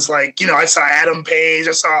WWE, it was like, you know, I saw Adam Page,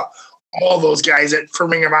 I saw all those guys for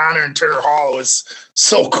Ring of Honor and Turner Hall. It was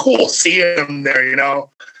so cool seeing them there. You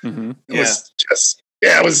know, it was just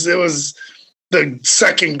it was the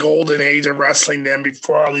second golden age of wrestling. Then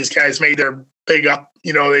before all these guys made their big up,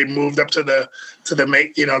 you know, they moved up to the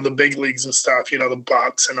you know, the big leagues and stuff. You know, the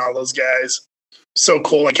Bucks and all those guys. So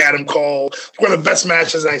cool, like Adam Cole. One of the best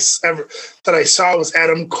matches I saw was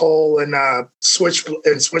Adam Cole and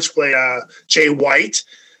Switchblade Jay White,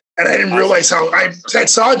 and I didn't realize how I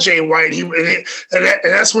saw Jay White. And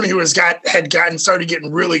that's when he started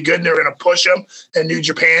getting really good, and they were going to push him in New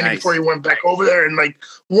Japan before he went back over there. And like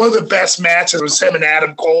one of the best matches was him and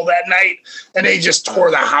Adam Cole that night, and they just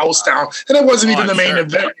tore the house down. And it wasn't even the main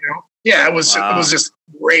event, you know. Yeah, it was just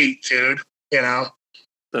great, dude. You know.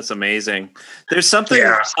 That's amazing. There's something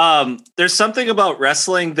about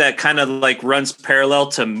wrestling that kind of like runs parallel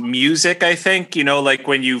to music, I think, you know, like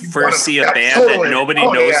when you first see a band that nobody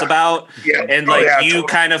knows about and like you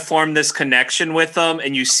kind of form this connection with them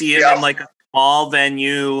and you see it in like a small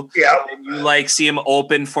venue and you like see them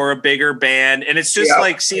open for a bigger band. And it's just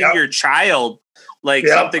like seeing your child, like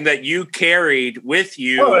something that you carried with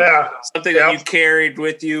you, something that you carried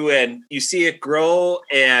with you, and you see it grow.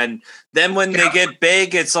 And then when they get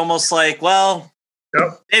big, it's almost like, well,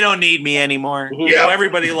 they don't need me anymore. You know,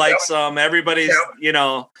 everybody likes them. Everybody's, you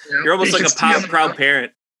know, you're almost like a proud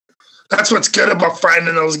parent. That's what's good about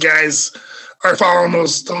finding those guys or following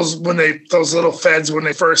those little feds when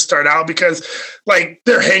they first start out, because like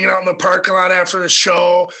they're hanging out in the parking lot after the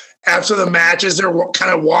show. After the matches, they're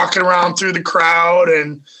kind of walking around through the crowd,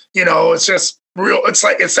 and you know, it's just real. It's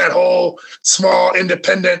like it's that whole small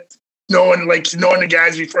independent, knowing the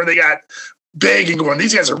guys before they got big and going,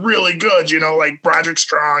 these guys are really good. You know, like Roderick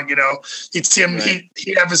Strong. You know, you'd see him.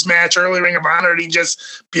 He'd have his match early Ring of Honor, and he'd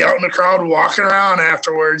just be out in the crowd walking around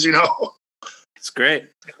afterwards. You know, it's great.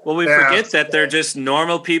 Well, we forget that they're just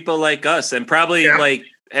normal people like us, and probably like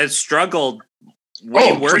has struggled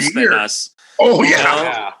way worse than us. Oh, you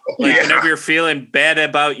know? Whenever you're feeling bad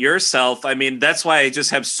about yourself, I mean, that's why I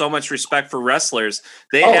just have so much respect for wrestlers.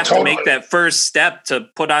 They have to make that first step to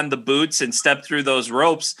put on the boots and step through those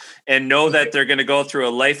ropes and know that they're going to go through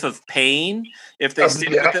a life of pain if they stick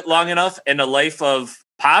with it long enough, and a life of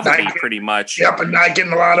poverty, pretty much. Yep, and not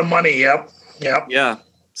getting a lot of money. Yep. Yeah.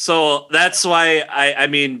 So that's why I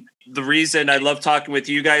mean, the reason I love talking with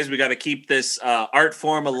you guys, we got to keep this art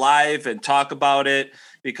form alive and talk about it,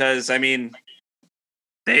 because I mean,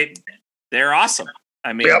 they're awesome.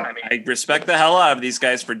 I mean, I respect the hell out of these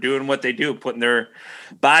guys for doing what they do, putting their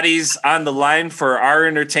bodies on the line for our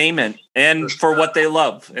entertainment and for what they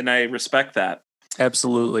love. And I respect that.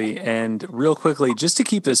 Absolutely. And real quickly, just to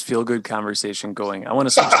keep this feel-good conversation going, I want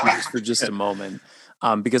to switch gears for just a moment,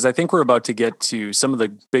 because I think we're about to get to some of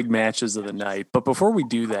the big matches of the night. But before we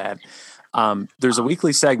do that, there's a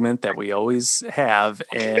weekly segment that we always have,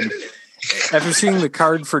 and after seeing the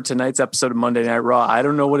card for tonight's episode of Monday Night Raw, I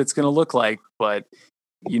don't know what it's going to look like, but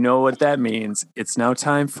you know what that means. It's now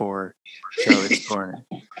time for Charlie's Corner.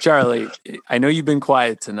 Charlie, I know you've been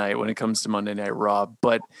quiet tonight when it comes to Monday Night Raw,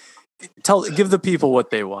 but give the people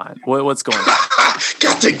what they want. What's going on?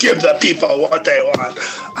 Got to give the people what they want.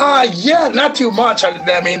 Not too much.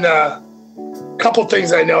 I mean, a couple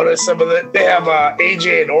things I noticed. Some of they have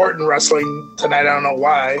AJ and Orton wrestling tonight. I don't know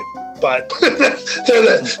why. But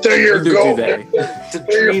they're your goal. They're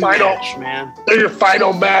your final match, man. They're your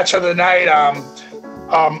final match of the night.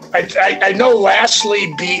 I know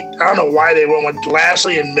Lashley beat. I don't know why they went with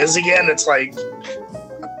Lashley and Miz again. It's like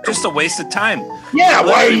just a waste of time. Yeah,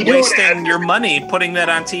 why are you wasting your money putting that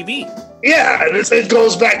on TV? Yeah, it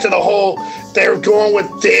goes back to the whole. They're going with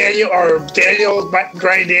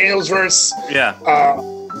Bryan Daniels versus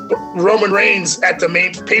Roman Reigns at the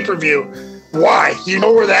main pay-per-view. Why? You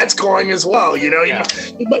know where that's going as well. You know,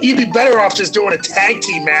 you'd be better off just doing a tag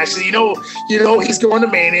team match. You know, he's going to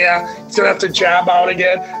Mania. He's gonna have to job out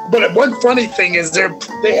again. But one funny thing is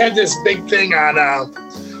they had this big thing on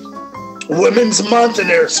Women's Month, and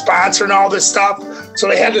they're sponsoring all this stuff. So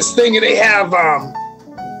they had this thing, and they have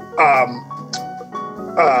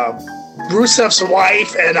Rusev's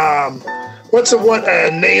wife and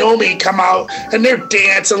Naomi come out and they're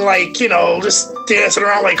dancing like, just dancing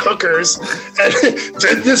around like hookers. And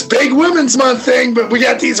this big Women's Month thing, but we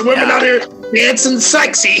got these women out here dancing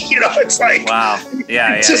sexy. It's like, wow,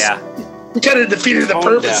 yeah. We kind of defeated the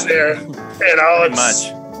purpose there. Pretty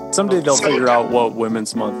much. Someday they'll figure out what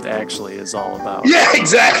Women's Month actually is all about. Yeah,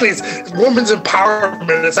 exactly. It's women's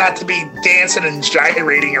empowerment. It's not to be dancing and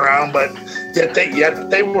gyrating around, but yet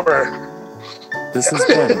they were. This has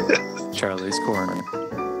been Charlie's Corner.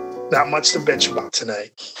 Not much to bitch about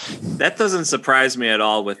tonight. That doesn't surprise me at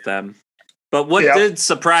all with them. But what did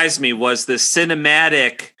surprise me was the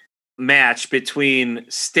cinematic match between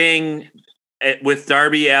Sting with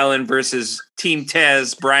Darby Allin versus Team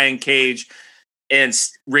Taz, Brian Cage, and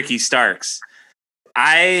Ricky Starks.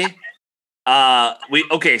 So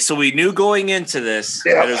we knew going into this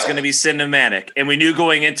that it was going to be cinematic, and we knew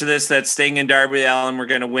going into this that Sting and Darby Allin were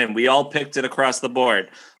going to win. We all picked it across the board.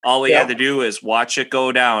 All we had to do is watch it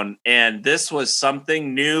go down, and this was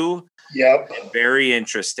something new. Yep, and very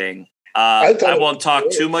interesting. I won't talk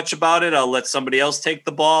too much about it. I'll let somebody else take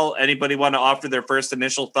the ball. Anybody want to offer their first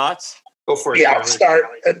initial thoughts? Go for it. Yeah, I'll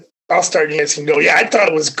start. You guys can go. Yeah, I thought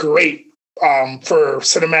it was great. For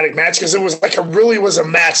cinematic match, because it was like really was a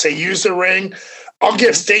match. They used the ring. I'll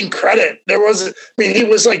give Sting credit. He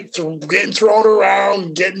was like getting thrown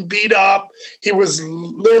around, getting beat up. He was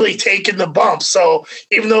literally taking the bumps. So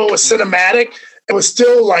even though it was cinematic, it was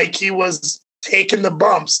still like he was taking the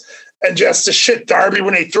bumps. And just to shit Darby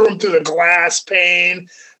when they threw him through the glass pane,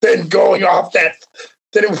 then going off that.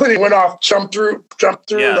 Then when he went off, jumped through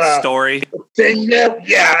the story thing.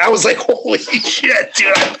 Yeah, I was like, holy shit,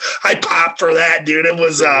 dude! I popped for that, dude. It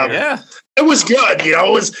was it was good.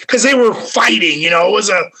 It was because they were fighting.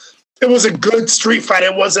 It was a good street fight.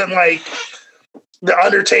 It wasn't like the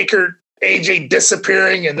Undertaker, AJ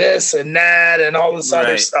disappearing and this and that and all this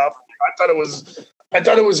other stuff. I thought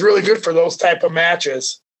it was really good for those type of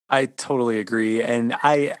matches. I totally agree, and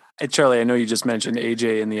Charlie, I know you just mentioned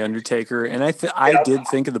AJ and The Undertaker, and I did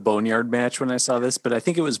think of the Boneyard match when I saw this, but I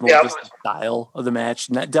think it was more just the style of the match.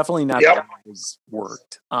 Definitely not that it was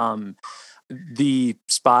worked. The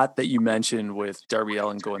spot that you mentioned with Darby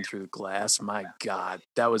Allin going through the glass, my God,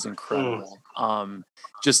 that was incredible.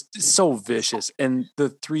 Just so vicious. And the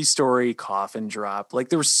 3-story coffin drop, like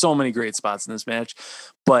there were so many great spots in this match,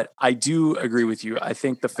 but I do agree with you. I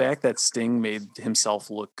think the fact that Sting made himself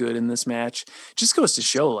look good in this match just goes to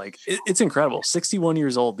show, like, it's incredible. 61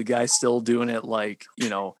 years old, the guy's still doing it, like,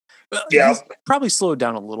 he's probably slowed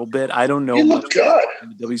down a little bit. I don't know. He looked good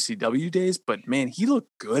in the WCW days, but man, he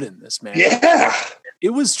looked good in this match. Yeah.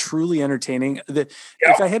 It was truly entertaining.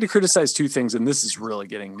 If I had to criticize two things, and this is really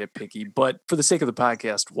getting nitpicky, but for the sake of the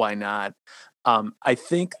podcast, why not? I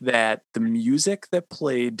think that the music that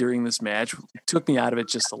played during this match took me out of it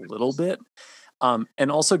just a little bit.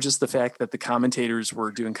 And also just the fact that the commentators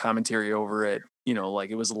were doing commentary over it, like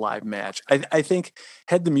it was a live match. I think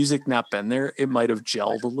had the music not been there, it might have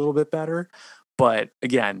gelled a little bit better. But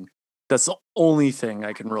again, that's the only thing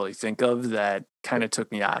I can really think of that kind of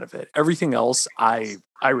took me out of it. Everything else, I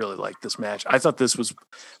really liked this match. I thought this was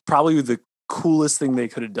probably the coolest thing they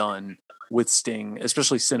could have done with Sting,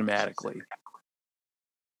 especially cinematically.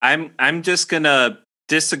 I'm just gonna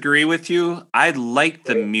disagree with you. I liked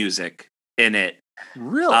the music in it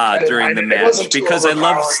during the match because I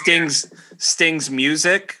love Sting's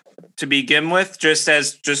music to begin with, just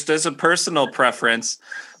as a personal preference.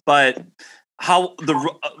 But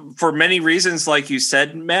for many reasons, like you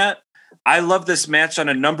said, Matt, I love this match on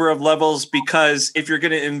a number of levels, because if you're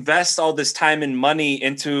going to invest all this time and money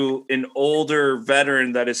into an older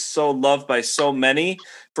veteran that is so loved by so many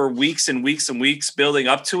for weeks and weeks and weeks building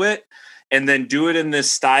up to it, and then do it in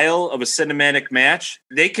this style of a cinematic match,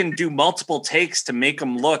 they can do multiple takes to make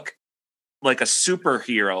him look like a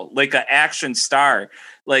superhero, like an action star,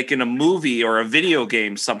 like in a movie or a video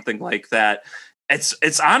game, something like that.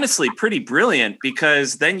 It's honestly pretty brilliant,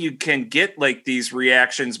 because then you can get like these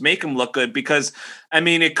reactions, make them look good. Because I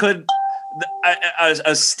mean, it could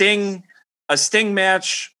a Sting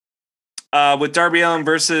match with Darby Allin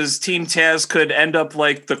versus Team Taz could end up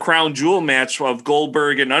like the crown jewel match of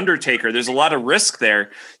Goldberg and Undertaker. There's a lot of risk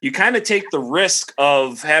there. You kind of take the risk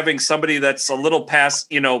of having somebody that's a little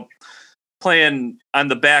past, playing on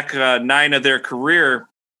the back 9 of their career,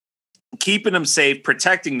 keeping them safe,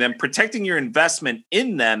 protecting them, protecting your investment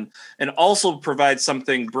in them, and also provide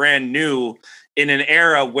something brand new in an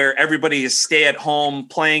era where everybody is stay at home,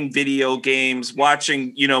 playing video games,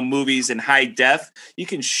 watching, movies in high def. You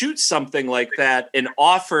can shoot something like that and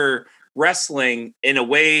offer wrestling in a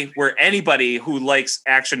way where anybody who likes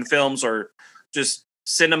action films or just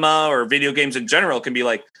cinema or video games in general can be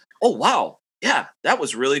like, oh, wow, yeah, that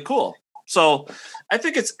was really cool. So I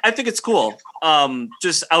think it's cool.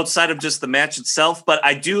 Just outside of just the match itself, but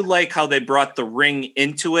I do like how they brought the ring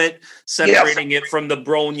into it, separating it from the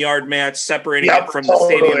Boneyard match, separating it from the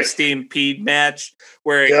Stadium Stampede match,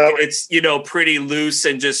 where it's, pretty loose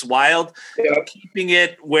and just wild, keeping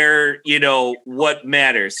it where, what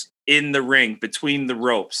matters in the ring between the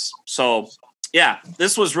ropes. So yeah,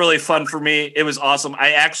 this was really fun for me. It was awesome.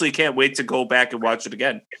 I actually can't wait to go back and watch it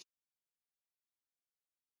again.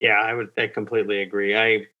 Yeah, I completely agree.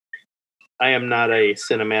 I am not a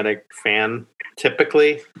cinematic fan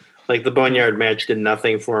typically. Like the Boneyard match did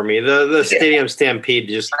nothing for me. The Stadium Stampede,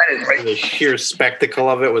 just the sheer spectacle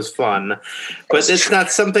of it was fun. But it's not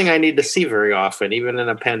something I need to see very often, even in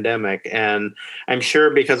a pandemic. And I'm sure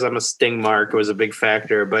because I'm a Sting mark, it was a big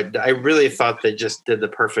factor. But I really thought they just did the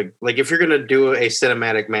perfect, like if you're going to do a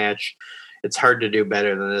cinematic match, it's hard to do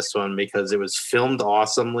better than this one because it was filmed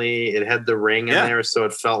awesomely. It had the ring in there, so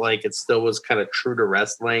it felt like it still was kind of true to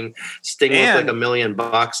wrestling. Sting looked like $1 million,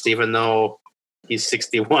 even though he's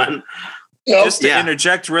 61. Just to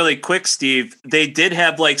interject really quick, Steve, they did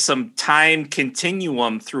have like some time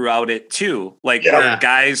continuum throughout it too, like where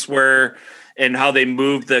guys were and how they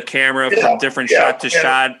moved the camera from different shot to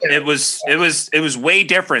shot. It was way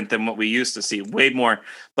different than what we used to see, way more.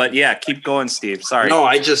 But yeah, keep going, Steve. Sorry. No,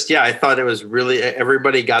 I thought it was really,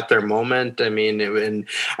 everybody got their moment. I mean, and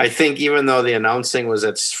I think even though the announcing was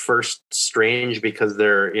at first strange because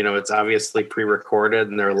they're, it's obviously pre-recorded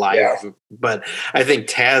and they're live, but I think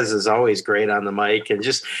Taz is always great on the mic and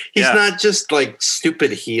just, he's not just like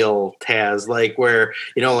stupid heel Taz, like where,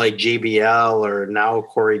 like JBL or now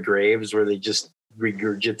Corey Graves, where they just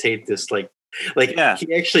regurgitate this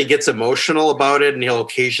he actually gets emotional about it and he'll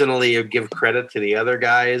occasionally give credit to the other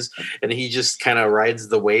guys and he just kind of rides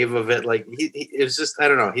the wave of it. Like it's just, I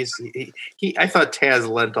don't know. I thought Taz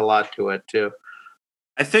lent a lot to it too.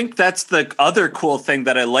 I think that's the other cool thing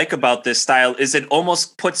that I like about this style is it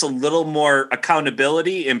almost puts a little more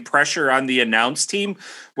accountability and pressure on the announce team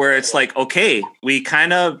where it's like, okay, we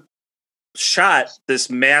kind of shot this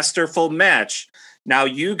masterful match. Now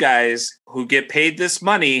you guys who get paid this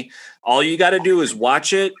money, all you got to do is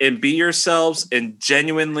watch it and be yourselves and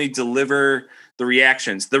genuinely deliver the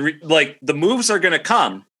reactions. The moves are going to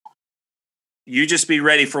come. You just be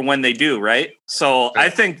ready for when they do, right? So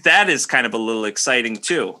I think that is kind of a little exciting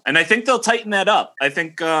too. And I think they'll tighten that up. I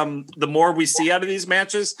think the more we see out of these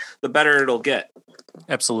matches, the better it'll get.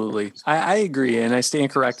 Absolutely. I agree. And I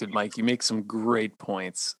stand corrected, Mike. You make some great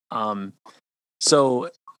points.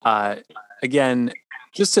 Again,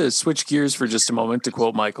 just to switch gears for just a moment, to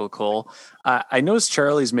quote Michael Cole, I noticed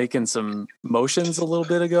Charlie's making some motions a little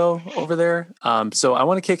bit ago over there. So I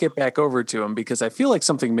want to kick it back over to him because I feel like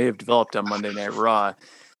something may have developed on Monday Night Raw.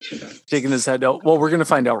 Shaking his head out. Well, we're going to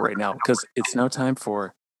find out right now because it's now time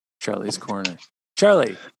for Charlie's Corner.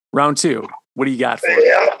 Charlie, round 2. What do you got for it?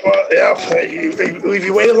 If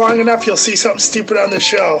you waited long enough, you'll see something stupid on the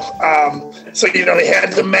show. They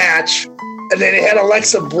had the match, and then they had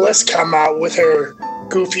Alexa Bliss come out with her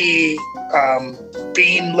goofy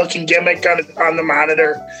bean-looking gimmick on the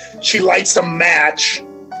monitor. She lights the match,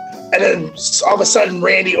 and then all of a sudden,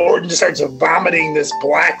 Randy Orton just starts vomiting this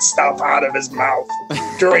black stuff out of his mouth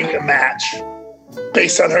during the match,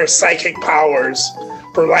 based on her psychic powers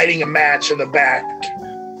for lighting a match in the back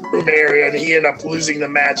room area, and he ended up losing the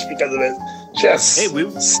match because of it.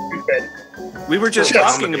 Stupid. We were just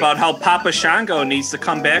talking about how Papa Shango needs to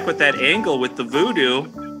come back with that angle with the voodoo.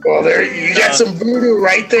 Well, there you got some voodoo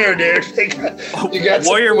right there, dude.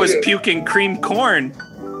 Warrior was puking cream corn.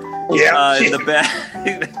 In the back.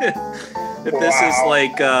 If this is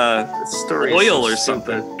like oil or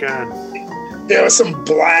something. God. There was some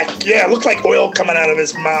black. Yeah, it looked like oil coming out of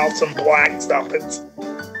his mouth. Some black stuff. It's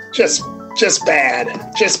just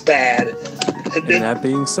bad. Just bad. And that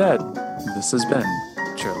being said, this has been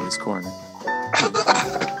Charlie's Corner.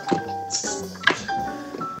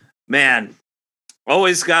 Man,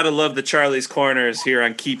 always got to love the Charlie's Corners here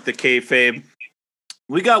on Keep the Kayfabe.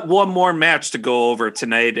 We got one more match to go over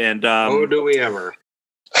tonight, and do we ever?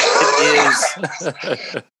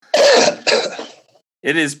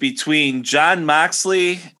 It is between Jon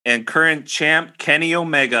Moxley and current champ Kenny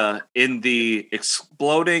Omega in the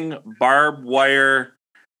exploding barbed wire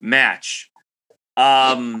match.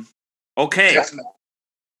 Okay.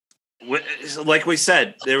 Like we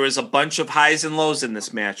said, there was a bunch of highs and lows in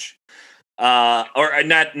this match. In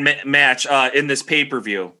this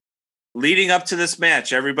pay-per-view. Leading up to this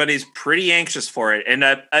match, everybody's pretty anxious for it. And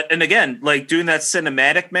again, like doing that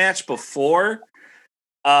cinematic match before,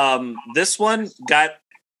 this one got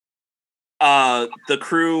the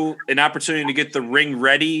crew an opportunity to get the ring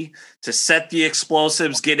ready, to set the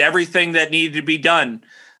explosives, get everything that needed to be done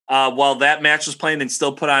while that match was playing, and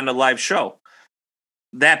still put on a live show.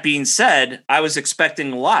 That being said, I was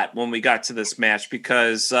expecting a lot when we got to this match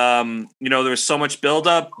because, there was so much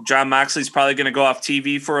buildup. Jon Moxley's probably going to go off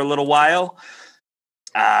TV for a little while.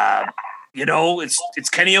 It's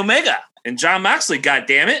Kenny Omega and Jon Moxley,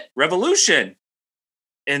 goddammit, Revolution.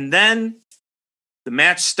 And then the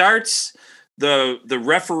match starts. The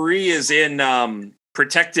referee is in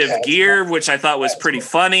protective gear, which I thought was pretty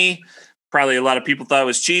funny. Probably a lot of people thought it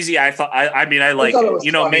was cheesy. I like,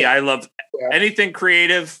 funny. Me, I love anything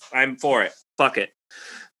creative. I'm for it. Fuck it.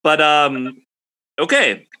 But,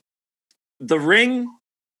 okay. The ring,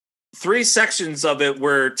 3 sections of it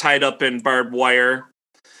were tied up in barbed wire.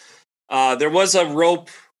 There was a rope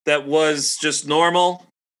that was just normal,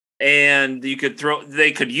 and they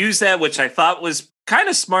could use that, which I thought was kind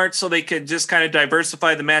of smart, so they could just kind of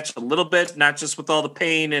diversify the match a little bit, not just with all the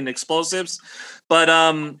pain and explosives. But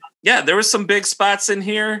there was some big spots in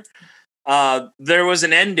here. There was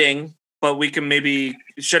an ending, but we can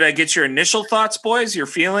should I get your initial thoughts, boys, your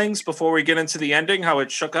feelings before we get into the ending, how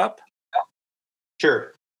it shook up?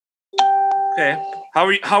 Sure. Okay.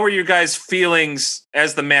 How were your guys' feelings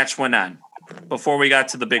as the match went on before we got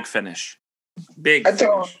to the big finish? I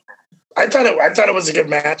thought it was a good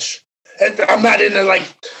match. I'm not into like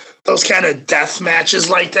those kind of death matches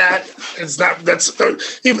like that.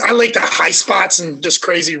 I like the high spots and just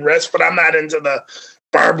crazy risks, but I'm not into the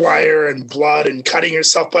barbed wire and blood and cutting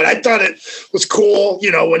yourself. But I thought it was cool,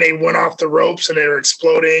 when they went off the ropes and they were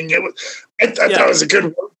exploding. I thought it was a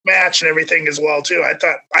good match and everything as well too.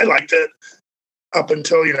 I liked it up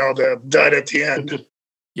until the dud at the end.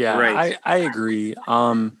 Yeah, right. I agree.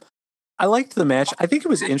 I liked the match. I think it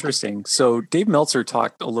was interesting. So Dave Meltzer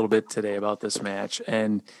talked a little bit today about this match,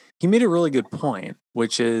 and he made a really good point,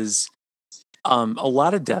 which is a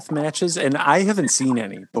lot of death matches, and I haven't seen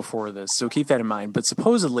any before this, so keep that in mind. But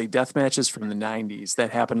supposedly death matches from the 90s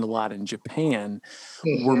that happened a lot in Japan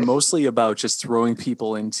were mostly about just throwing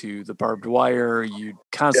people into the barbed wire. You'd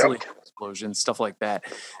constantly have explosions, stuff like that.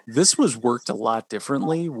 This was worked a lot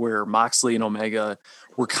differently, where Moxley and Omega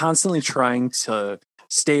were constantly trying to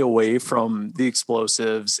stay away from the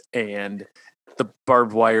explosives and the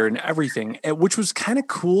barbed wire and everything, which was kind of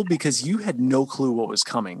cool because you had no clue what was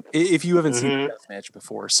coming if you haven't seen the death match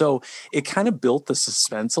before. So it kind of built the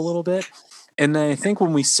suspense a little bit. And then I think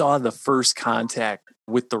when we saw the first contact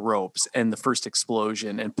with the ropes and the first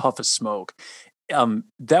explosion and puff of smoke,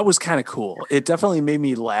 that was kind of cool. It definitely made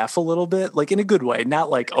me laugh a little bit, like in a good way, not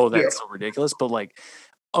like, oh, that's so ridiculous, but like,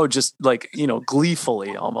 oh, just like,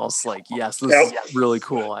 gleefully almost like, yes, this is really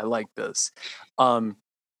cool. I like this.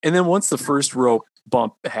 And then once the first rope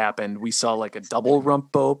bump happened, we saw like a double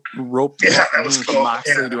rope. Yeah, that was cool.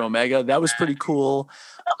 Moxley to Omega. That was pretty cool.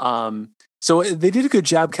 So they did a good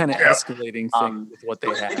job kind of escalating things with what they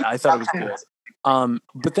had. I thought it was good.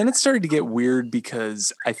 But then it started to get weird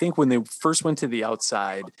because I think when they first went to the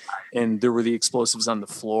outside and there were the explosives on the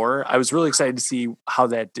floor, I was really excited to see how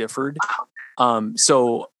that differed.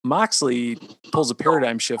 So Moxley pulls a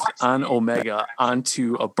paradigm shift on Omega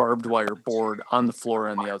onto a barbed wire board on the floor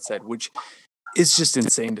on the outside, which is just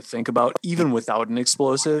insane to think about. Even without an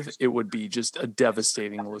explosive, it would be just a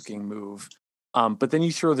devastating looking move. But then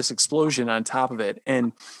you throw this explosion on top of it,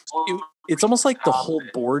 and it's almost like the whole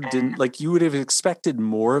board didn't, like, you would have expected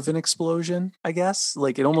more of an explosion, I guess.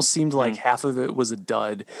 Like, it almost seemed like half of it was a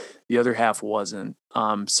dud, the other half wasn't.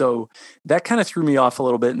 So that kind of threw me off a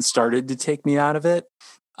little bit and started to take me out of it.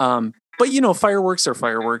 But, fireworks are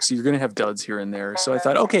fireworks. You're going to have duds here and there. So I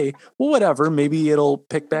thought, okay, well, whatever. Maybe it'll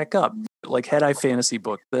pick back up. Like, had I fantasy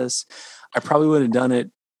booked this, I probably would have done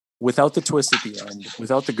it without the twist at the end,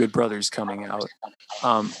 without the Good Brothers coming out,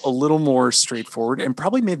 a little more straightforward, and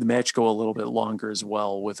probably made the match go a little bit longer as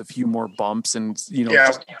well, with a few more bumps and,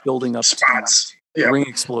 just building up spots. To ring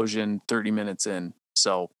explosion 30 minutes in.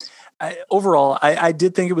 So overall, I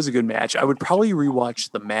did think it was a good match. I would probably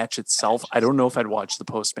rewatch the match itself. I don't know if I'd watch the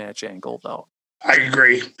post-match angle, though. I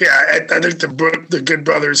agree. Yeah, I think the Good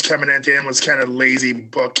Brothers coming at the end was kind of lazy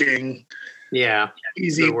booking. Yeah,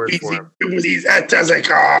 easy. It was easy. I was like,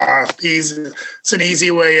 it's an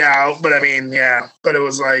easy way out. But I mean, yeah. But it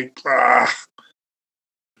was like,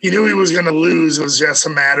 you knew he was going to lose. It was just a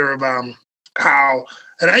matter of how.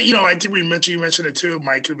 And I think you mentioned it too,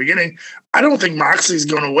 Mike, at the beginning. I don't think Moxley's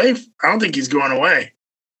going away. I don't think he's going away.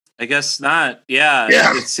 I guess not. Yeah.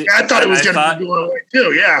 Yeah. I thought it was going to be going away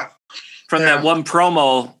too. Yeah. From that one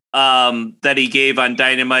promo that he gave on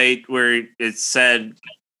Dynamite, where it said,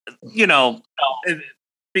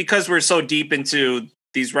 because we're so deep into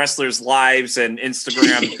these wrestlers' lives and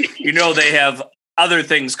Instagram, they have other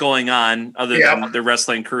things going on other than their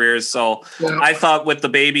wrestling careers. So I thought with the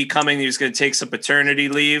baby coming, he was going to take some paternity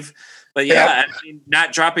leave. But I mean,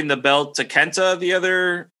 not dropping the belt to Kenta the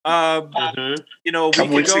other, a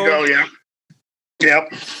week ago.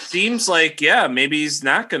 Yep. Seems like, maybe he's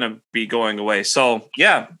not going to be going away. So,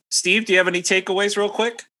 Steve, do you have any takeaways real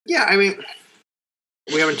quick? Yeah, I mean,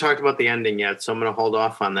 we haven't talked about the ending yet, so I'm going to hold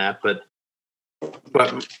off on that. But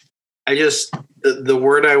I just, the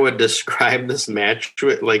word I would describe this match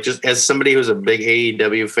with, like, just as somebody who's a big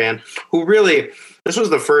AEW fan, who really, this was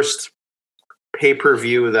the first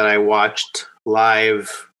pay-per-view that I watched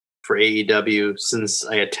live for AEW since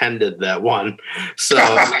I attended that one. So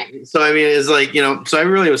I mean, it's like, so I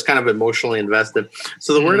really was kind of emotionally invested.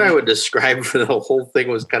 So the word I would describe for the whole thing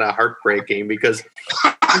was kind of heartbreaking because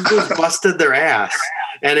they just busted their ass.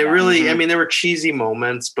 And it really, I mean, there were cheesy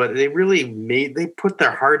moments, but they put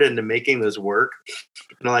their heart into making this work.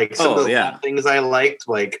 And like some of the things I liked,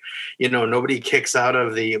 like, nobody kicks out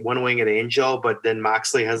of the one-winged angel, but then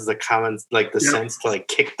Moxley has the comments, like the sense to like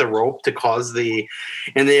kick the rope to cause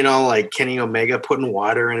like Kenny Omega putting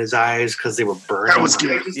water in his eyes because they were burning. That was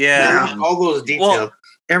good. Yeah. All those details. Well,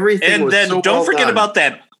 everything and was then so don't well forget done. about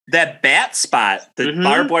that bat spot, the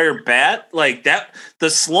barbed wire bat, like that,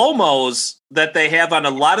 the slow-mos that they have on a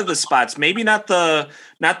lot of the spots, maybe not the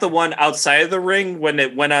one outside of the ring when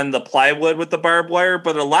it went on the plywood with the barbed wire,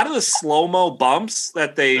 but a lot of the slow-mo bumps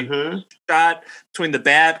that they shot between the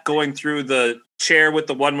bat going through the chair with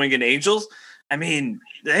the one-winged angels. I mean,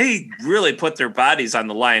 they really put their bodies on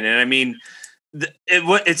the line. And I mean,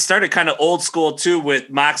 it started kind of old school too, with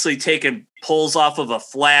Moxley taking pulls off of a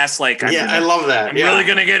flask. Like, I love that. I'm really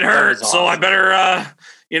going to get hurt. So I better,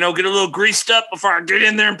 get a little greased up before I get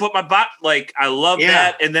in there and put my bot. Like, I love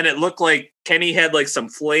that. And then it looked like Kenny had like some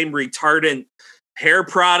flame retardant hair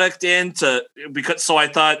product so I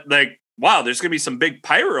thought like, wow, there's going to be some big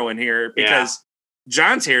pyro in here because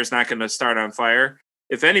John's hair is not going to start on fire.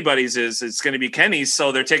 If anybody's it's going to be Kenny's.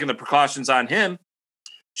 So they're taking the precautions on him.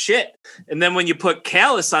 Shit. And then when you put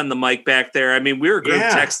Callis on the mic back there, I mean, we were group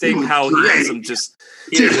texting how he is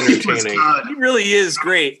he is entertaining. He really is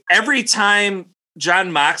great. Every time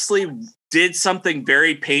John Moxley did something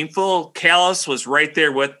very painful, Callis was right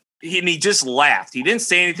there with and he just laughed. He didn't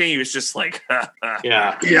say anything. He was just like,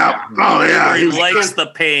 yeah. Oh, yeah. He likes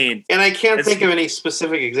the pain. And I can't think of any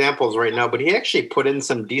specific examples right now, but he actually put in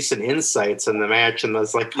some decent insights in the match and the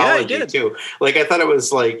psychology too. Like, I thought it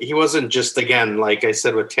was like, he wasn't just, again, like I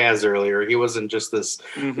said with Taz earlier, he wasn't just this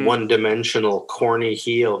one-dimensional corny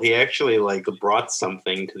heel. He actually like brought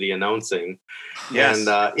something to the announcing. Yes.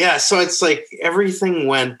 And so it's like everything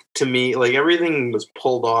went to me, like everything was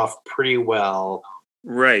pulled off pretty well.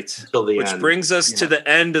 Right. Which brings us to the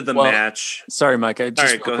end of the match. Sorry, Mike. I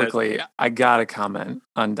got to comment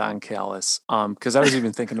on Don Callis. Because I was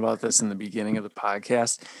even thinking about this in the beginning of the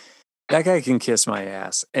podcast. That guy can kiss my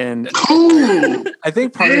ass. And I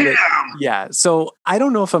think part of it, so I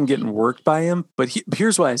don't know if I'm getting worked by him, but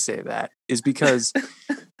here's why I say that is because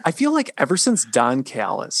I feel like ever since Don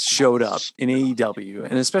Callis showed up in AEW,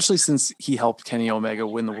 and especially since he helped Kenny Omega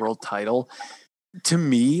win the world title, to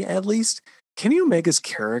me at least, Kenny Omega's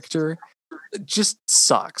character just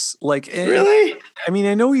sucks. Like, really? I mean,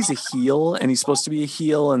 I know he's a heel and he's supposed to be a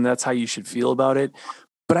heel and that's how you should feel about it.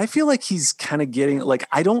 But I feel like he's kind of getting like,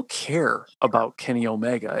 I don't care about Kenny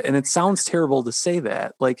Omega. And it sounds terrible to say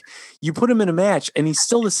that. Like, you put him in a match and he's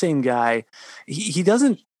still the same guy. He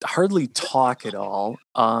doesn't hardly talk at all.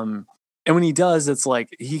 And when he does, it's like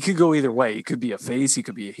he could go either way. He could be a face, he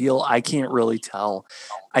could be a heel. I can't really tell.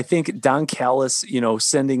 I think Don Callis,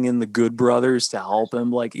 sending in the Good Brothers to help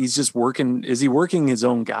him, like he's just working. Is he working his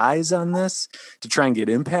own guys on this to try and get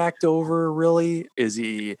Impact over? Really? Is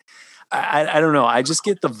he? I don't know. I just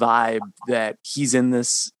get the vibe that he's in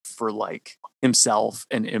this for like himself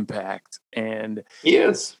and Impact. And he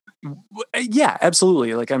is. Yeah,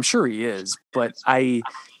 absolutely. Like I'm sure he is, but I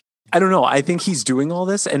don't know. I think he's doing all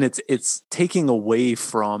this and it's taking away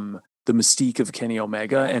from the mystique of Kenny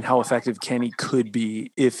Omega and how effective Kenny could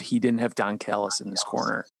be if he didn't have Don Callis in his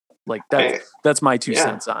corner. Like that's my 2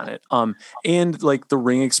 cents on it. And like the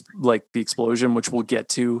ring, like the explosion, which we'll get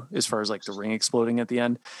to as far as like the ring exploding at the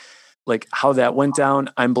end, like how that went down.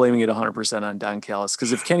 I'm blaming it 100% on Don Callis.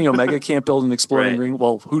 Cause if Kenny Omega can't build an exploding ring,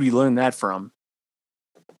 well, who'd he learn that from?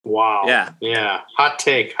 Wow. Yeah. Hot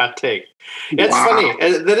take. It's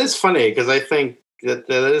funny. That is funny because I think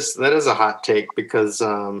that is a hot take because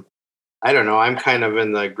I don't know. I'm kind of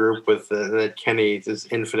in the group with that Kenny is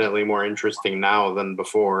infinitely more interesting now than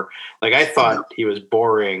before. Like I thought he was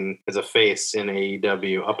boring as a face in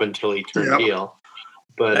AEW up until he turned heel.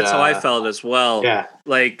 But That's how I felt as well. Yeah.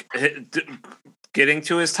 Like getting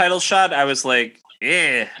to his title shot, I was like,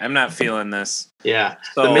 I'm not feeling this. Yeah.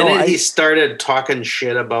 So, the minute he started talking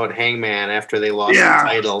shit about Hangman after they lost the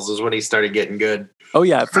titles is when he started getting good. Oh,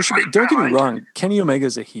 yeah, for sure. Don't get me wrong. Kenny Omega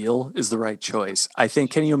as a heel is the right choice. I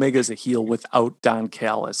think Kenny Omega as a heel without Don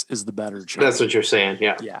Callis is the better choice. That's what you're saying,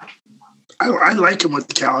 yeah. Yeah. I like him with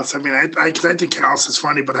Callis. I mean, I think Callis is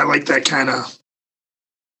funny, but I like that kind of.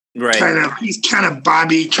 Right. He's kind of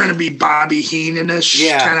Bobby, trying to be Bobby Heenan-ish.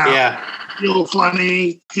 Yeah. Real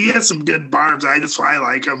funny. He has some good barbs. That's why I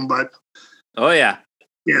like him. But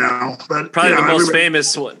but probably the most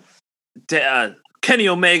famous one. Kenny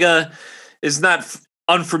Omega is not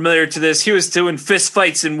unfamiliar to this. He was doing fist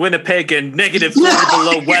fights in Winnipeg and negative 40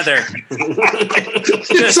 below weather.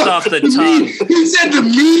 Just off the tongue. He said the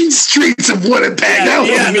mean streets of Winnipeg.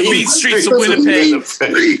 The mean streets of Winnipeg.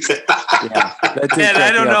 And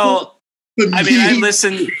I don't know. I mean,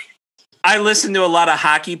 I listen to a lot of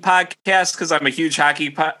hockey podcasts because I'm a huge hockey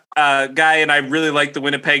guy, and I really like the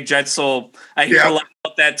Winnipeg Jets. So I hear a lot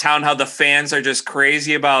about that town, how the fans are just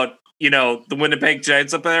crazy about, the Winnipeg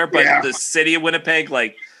Jets up there, but the city of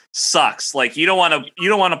Winnipeg sucks. Like you don't want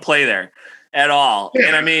to play there at all. Yeah.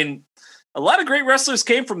 And I mean, a lot of great wrestlers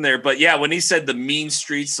came from there, but when he said the mean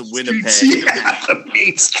streets of Winnipeg, the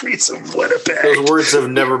mean streets of Winnipeg. Those words have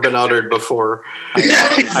never been uttered before.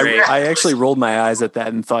 I actually rolled my eyes at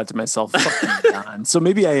that and thought to myself, fucking Don. So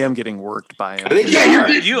maybe I am getting worked by him. I think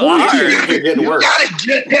you are. You're getting worked.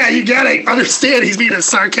 You gotta understand he's being a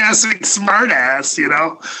sarcastic smartass,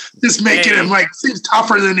 just making him seems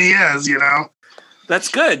tougher than he is, That's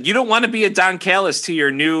good. You don't want to be a Don Callis to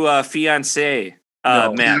your new fiance.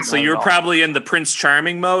 Matt. So you're probably in the Prince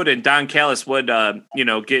Charming mode, and Don Callis would, break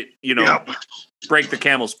the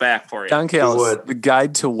camel's back for you. Don Callis, the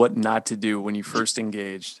guide to what not to do when you first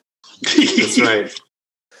engaged. That's right.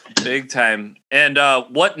 Big time. And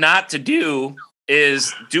what not to do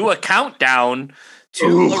is do a countdown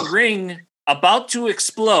to a ring about to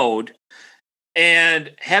explode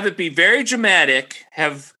and have it be very dramatic,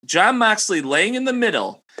 have Jon Moxley laying in the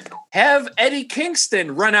middle, have Eddie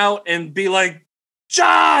Kingston run out and be like,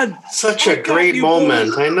 John! Such a great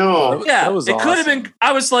moment. I know. Yeah, that was it awesome. could have been.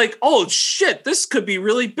 I was like, oh shit, this could be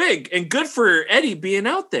really big and good for Eddie being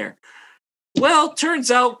out there. Well, turns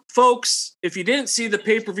out, folks, if you didn't see the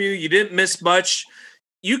pay-per-view, you didn't miss much.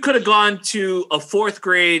 You could have gone to a 4th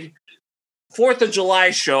grade, 4th of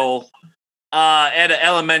July show at an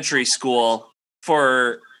elementary school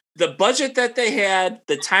for the budget that they had,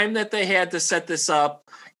 the time that they had to set this up.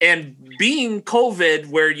 And being COVID,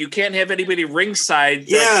 where you can't have anybody ringside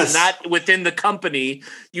that's not within the company,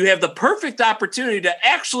 you have the perfect opportunity to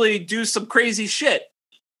actually do some crazy shit.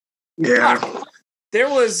 Yeah. There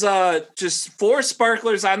was just 4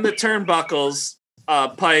 sparklers on the turnbuckles,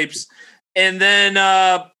 pipes, and then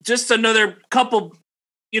just another couple,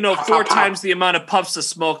 4 times the amount of puffs of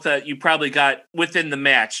smoke that you probably got within the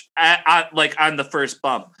match, on the first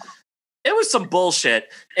bump. It was some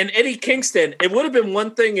bullshit. And Eddie Kingston, it would have been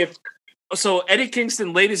one thing if Eddie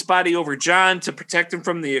Kingston laid his body over John to protect him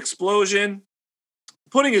from the explosion,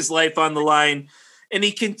 putting his life on the line, and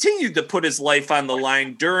he continued to put his life on the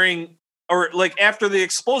line after the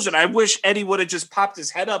explosion. I wish Eddie would have just popped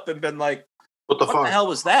his head up and been like, what the hell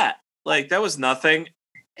was that? That was nothing.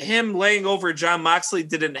 Him laying over Jon Moxley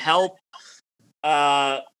didn't help.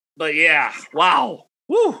 But yeah, wow.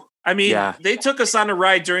 Woo. I mean, they took us on a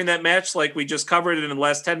ride during that match, like we just covered it in the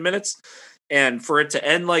last 10 minutes. And for it to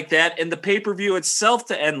end like that, and the pay-per-view itself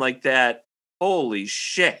to end like that, holy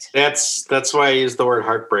shit. That's why I use the word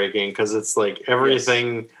heartbreaking, because it's like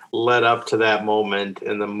everything led up to that moment,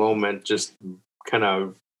 and the moment just kind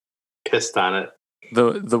of pissed on it.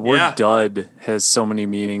 The word dud has so many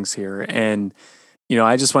meanings here. And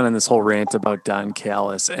I just went on this whole rant about Don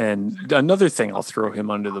Callis, and another thing I'll throw him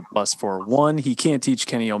under the bus for. 1, he can't teach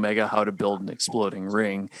Kenny Omega how to build an exploding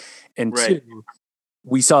ring. And 2,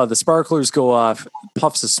 we saw the sparklers go off,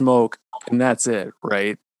 puffs of smoke, and that's it,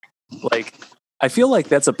 right? I feel like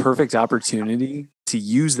that's a perfect opportunity to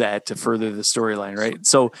use that to further the storyline, right?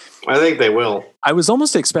 So I think they will. I was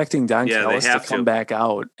almost expecting Don Callis to come back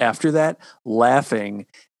out after that, laughing,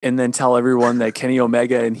 and then tell everyone that Kenny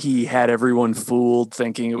Omega and he had everyone fooled,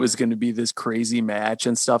 thinking it was going to be this crazy match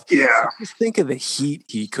and stuff. Yeah. Just think of the heat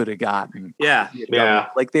he could have gotten. Yeah. Yeah.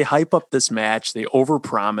 They hype up this match, they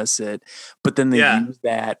overpromise it, but then they use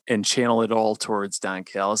that and channel it all towards Don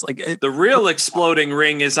Callis. The real exploding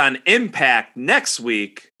ring is on Impact next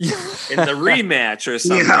week in the rematch or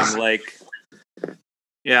something.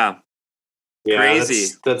 Yeah,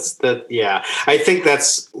 crazy. That's I think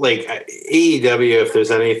that's like AEW. If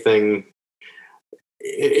there's anything,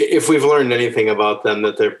 if we've learned anything about them,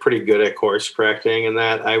 that they're pretty good at course correcting, and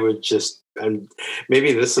that I would just, and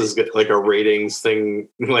maybe this is like a ratings thing,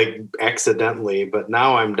 like accidentally, but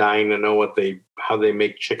now I'm dying to know how they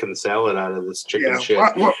make chicken salad out of this chicken shit.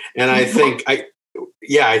 And I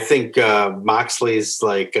think Moxley's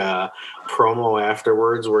like promo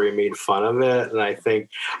afterwards where he made fun of it, and I think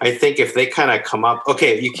if they kind of come up,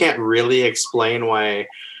 okay, you can't really explain why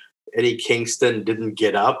Eddie Kingston didn't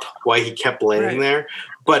get up, why he kept laying there,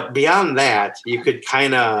 but beyond that, you could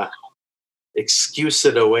kind of excuse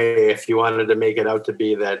it away if you wanted to make it out to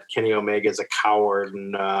be that Kenny Omega is a coward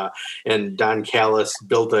and Don Callis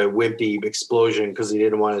built a wimpy explosion because he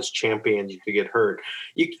didn't want his champion to get hurt.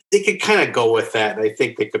 They could kind of go with that. I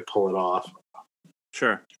think they could pull it off.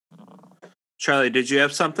 Sure. Charlie, did you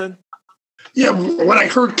have something? Yeah, what I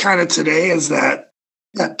heard kind of today is that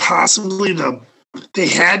possibly they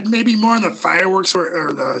had maybe more of the fireworks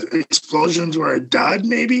or the explosions were a dud,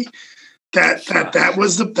 maybe. That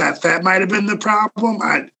was that might have been the problem.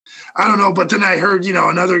 I don't know, but then I heard,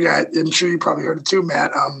 another guy, I'm sure you probably heard it too,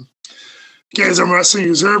 Matt. Guys on Wrestling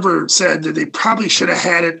Observer said that they probably should have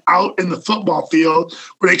had it out in the football field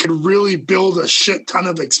where they could really build a shit ton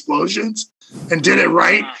of explosions and did it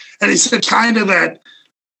right. And he said kind of that,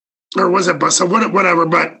 or was it Busta? Whatever,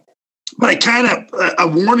 but I kind of a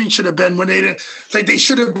warning should have been when they didn't, like they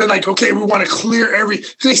should have been like, okay, we want to clear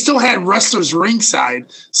they still had wrestlers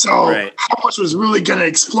ringside, so how much was really going to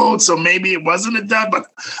explode? So maybe it wasn't a dud, but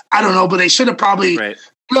I don't know. But they should have probably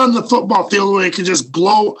done the football field where they could just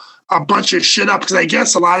blow a bunch of shit up, because I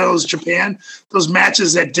guess a lot of those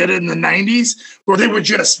matches that did it in the 90s, where they would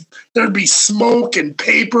there'd be smoke and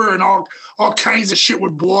paper and all kinds of shit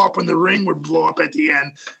would blow up, and the ring would blow up at the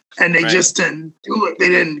end, and they just didn't do it. They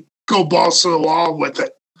didn't go balls to the wall with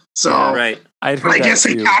it. So I'd heard I guess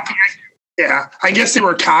they copied. Yeah, I guess they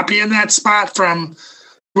were copying that spot from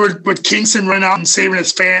where Kingston went out and saving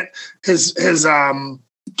his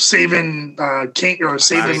saving King or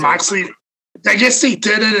saving Moxley. I guess they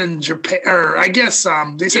did it in Japan, or I guess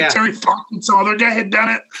they said Terry Funk and some other guy had done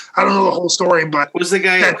it. I don't know the whole story, but who's the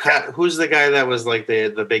guy that was like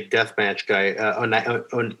the big deathmatch guy?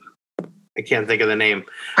 I can't think of the name.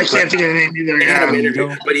 I can't think of the name either.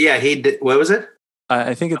 Yeah. But yeah, he did. What was it?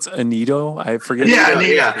 I think it's Anito. I forget.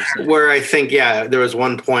 Yeah. Where I think there was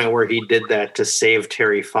one point where he did that to save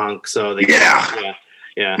Terry Funk. So they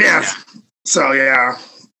So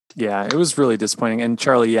yeah, it was really disappointing. And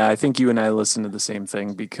Charlie, I think you and I listened to the same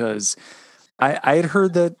thing, because I had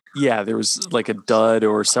heard that there was like a dud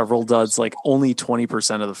or several duds. Like only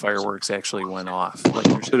 20% of the fireworks actually went off. Like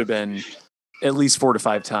there should have been at least 4 to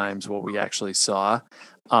 5 times what we actually saw.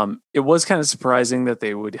 It was kind of surprising that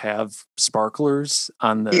they would have sparklers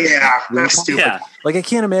on the that's stupid. Yeah. Like I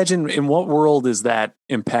can't imagine in what world is that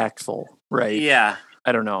impactful, right? Yeah.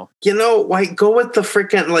 I don't know. Why go with the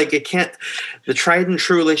freaking, like, it can't, the tried and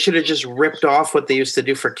true, they should have just ripped off what they used to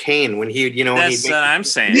do for Kane when he, that's what I'm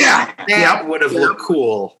saying. Yeah. That would have looked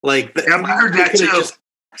cool. Like, I heard that too. Just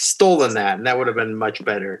stolen that, and that would have been much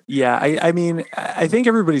better. Yeah. I mean, I think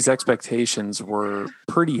everybody's expectations were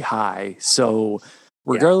pretty high. So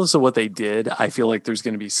regardless of what they did, I feel like there's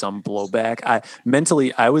going to be some blowback.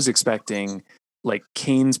 I was expecting like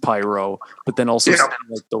Kane's pyro, but then also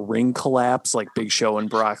like the ring collapse, like Big Show and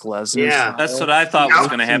Brock Lesnar. Yeah, that's what I thought was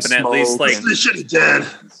going to happen. At least like they should have did.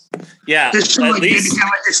 Yeah, they should like maybe kind of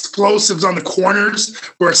like explosives on the corners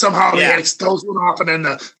where somehow they had those went off and then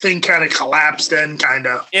the thing kind of collapsed in, kind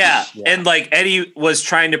of. Yeah, and like Eddie was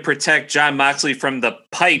trying to protect John Moxley from the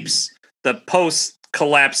pipes, the post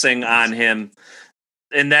collapsing on him.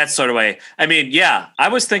 In that sort of way. I mean, I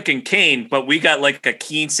was thinking Kane, but we got like a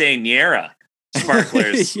quinceañera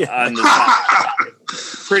sparklers on the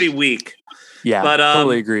top. Pretty weak. Yeah, but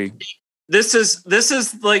totally agree. This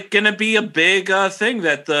is like going to be a big thing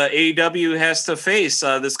that the AEW has to face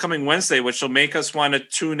this coming Wednesday, which will make us want to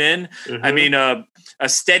tune in. Mm-hmm. I mean, a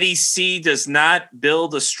steady sea does not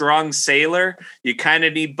build a strong sailor. You kind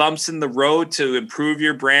of need bumps in the road to improve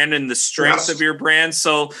your brand and the strength of your brand.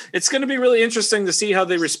 So it's going to be really interesting to see how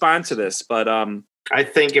they respond to this. But I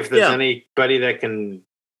think if there's anybody that can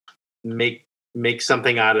make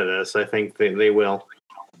something out of this, I think they will.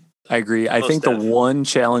 I agree. I think the one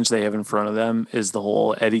challenge they have in front of them is the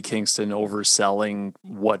whole Eddie Kingston overselling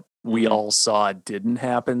what we all saw didn't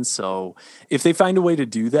happen. So if they find a way to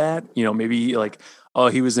do that, maybe like, oh,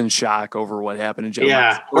 he was in shock over what happened in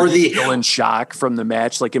John or still in shock from the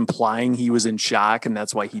match, like implying he was in shock and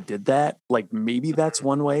that's why he did that. Like maybe that's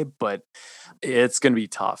one way, but it's going to be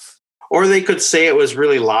tough. Or they could say it was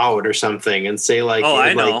really loud or something and say like,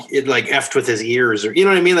 I know. It like effed with his ears, or you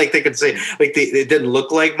know what I mean? Like they could say like it didn't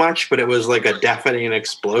look like much, but it was like a deafening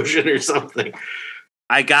explosion or something.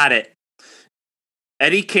 I got it.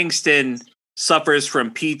 Eddie Kingston suffers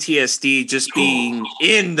from PTSD just being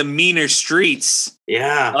in the meaner streets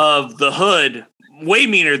of the hood, way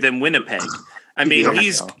meaner than Winnipeg. I mean,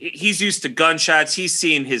 he's used to gunshots. He's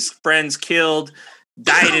seen his friends killed,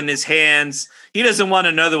 died in his hands. He doesn't want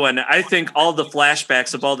another one. I think all the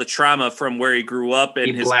flashbacks of all the trauma from where he grew up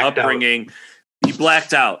and his upbringing, he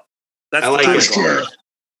blacked out. That's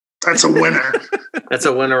That's a winner. That's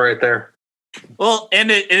a winner right there. Well, and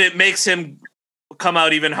it makes him come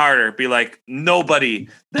out even harder. Be like, nobody.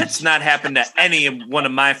 That's not happened to any one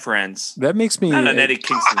of my friends. That makes me not on Eddie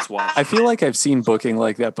Kingston's watch. I feel like I've seen booking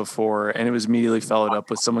like that before, and it was immediately followed up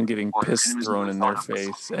with someone getting piss thrown in their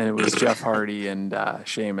face, and it was Jeff Hardy and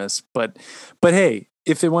Sheamus. But hey,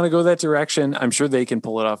 if they want to go that direction, I'm sure they can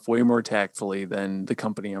pull it off way more tactfully than the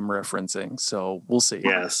company I'm referencing. So we'll see.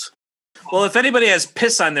 Yes. Well, if anybody has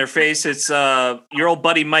piss on their face, it's your old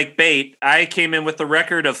buddy Mike Bate. I came in with a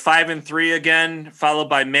record of 5-3 again, followed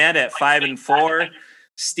by Matt at 5-4,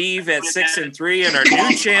 Steve at 6-3, and our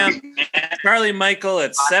new champ, Charlie Michael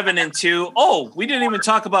at 7-2. Oh, we didn't even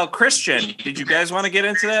talk about Christian. Did you guys want to get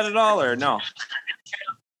into that at all, or no?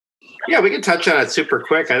 Yeah, we can touch on it super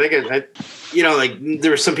quick. I think like there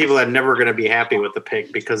were some people that are never going to be happy with the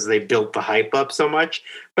pick because they built the hype up so much.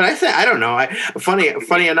 But I don't know.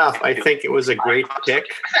 Funny enough, I think it was a great pick.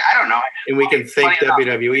 I don't know, and we can thank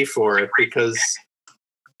WWE for it, because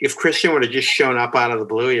if Christian would have just shown up out of the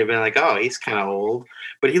blue, you'd have been like, oh, he's kind of old.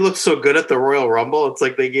 But he looked so good at the Royal Rumble. It's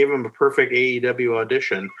like they gave him a perfect AEW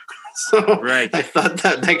audition. So I thought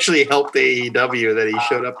that actually helped AEW that he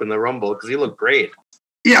showed up in the Rumble, because he looked great.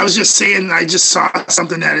 Yeah, I was just saying, I just saw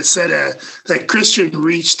something that it said that Christian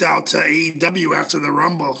reached out to AEW after the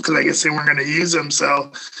Rumble, because I guess they weren't going to use him.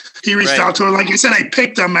 So he reached out to him. Like I said, I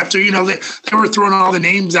picked them after, they were throwing all the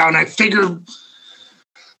names out, and I figured,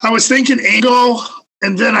 I was thinking Angle,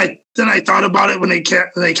 and then I thought about it when they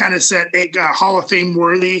kind of said Hall of Fame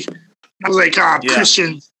worthy. I was like,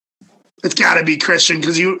 Christian, it's got to be Christian,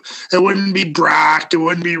 because it wouldn't be Brock, it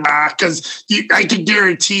wouldn't be Rock, because I could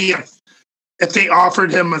guarantee if they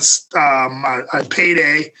offered him a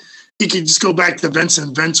payday, he could just go back to Vince,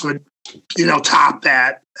 and Vince would, top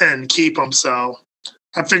that and keep him. So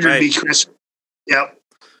I figured it'd be Christian. Yep.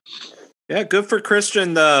 Yeah, good for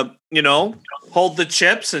Christian to, hold the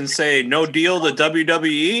chips and say no deal to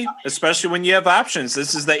WWE, especially when you have options.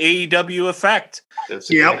 This is the AEW effect. That's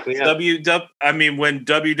exactly it. When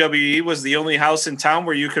WWE was the only house in town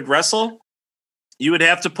where you could wrestle, you would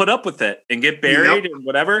have to put up with it and get buried and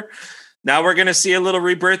whatever. Now we're going to see a little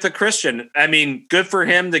rebirth of Christian. I mean, good for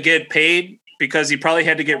him to get paid, because he probably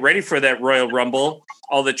had to get ready for that Royal Rumble,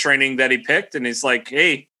 all the training that he picked. And he's like,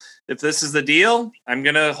 hey, if this is the deal, I'm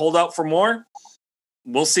going to hold out for more.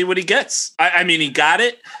 We'll see what he gets. I mean, he got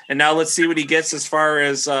it. And now let's see what he gets as far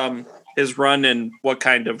as his run and what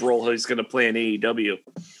kind of role he's going to play in AEW.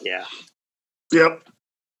 Yeah. Yep.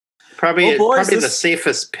 Probably the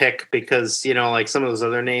safest pick, because, like some of those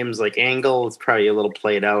other names like Angle, it's probably a little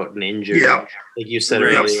played out and injured. Yeah. Like you said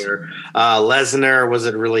earlier. Lesnar, was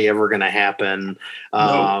it really ever going to happen?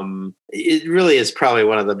 No. It really is probably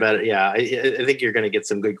one of the better. Yeah. I think you're going to get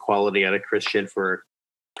some good quality out of Christian for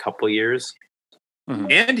a couple years.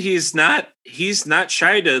 Mm-hmm. And he's not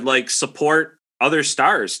shy to support other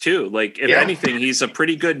stars too. Like if anything, he's a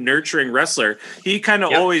pretty good nurturing wrestler. He kind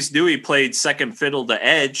of always knew he played second fiddle to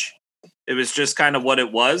Edge. It was just kind of what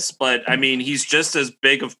it was. But I mean, he's just as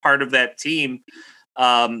big of part of that team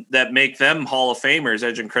that make them Hall of Famers,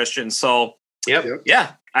 Edge and Christian. So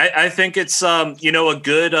yeah, I think it's a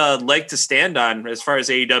good leg to stand on as far as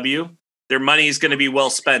AEW. Their money is going to be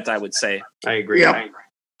well spent, I would say. I agree. Yep.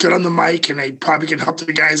 Good on the mic, and they probably can help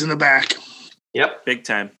the guys in the back. Yep. Big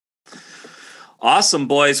time. Awesome,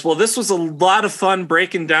 boys. Well, this was a lot of fun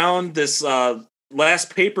breaking down this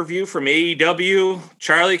last pay-per-view from AEW.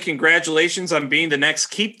 Charlie, congratulations on being the next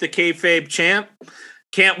Keep the Kayfabe champ.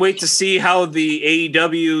 Can't wait to see how the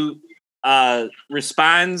AEW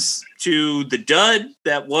responds to the dud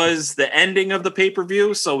that was the ending of the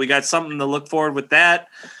pay-per-view. So we got something to look forward with that.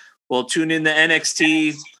 We'll tune in to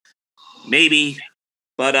NXT, maybe.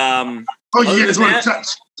 But you guys want to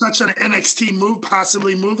touch on an NXT move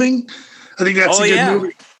possibly moving? I think that's a good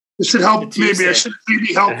movie. It should help.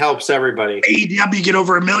 Maybe help. It helps everybody. AEW get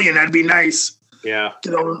over 1 million. That'd be nice. Yeah,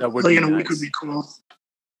 get over $1 million a week would be cool.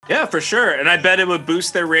 Yeah, for sure. And I bet it would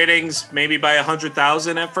boost their ratings maybe by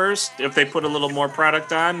 100,000 at first. If they put a little more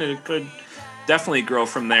product on, it could definitely grow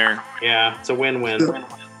from there. Yeah, it's a win-win.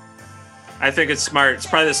 I think it's smart. It's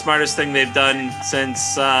probably the smartest thing they've done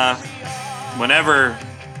since whenever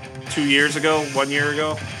 1 year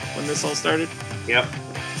ago, when this all started. Yep.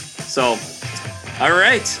 So, all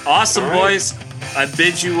right. Awesome, All right. boys. I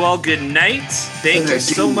bid you all good night. Thank you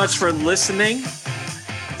so much for listening.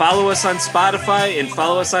 Follow us on Spotify and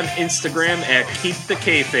follow us on Instagram at Keep the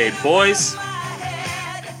Kayfabe. Boys,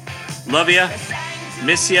 love ya.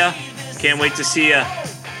 Miss ya. Can't wait to see ya.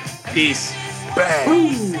 Peace.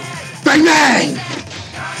 Bang. Bang, bang.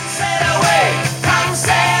 Come sail away, come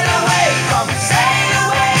sail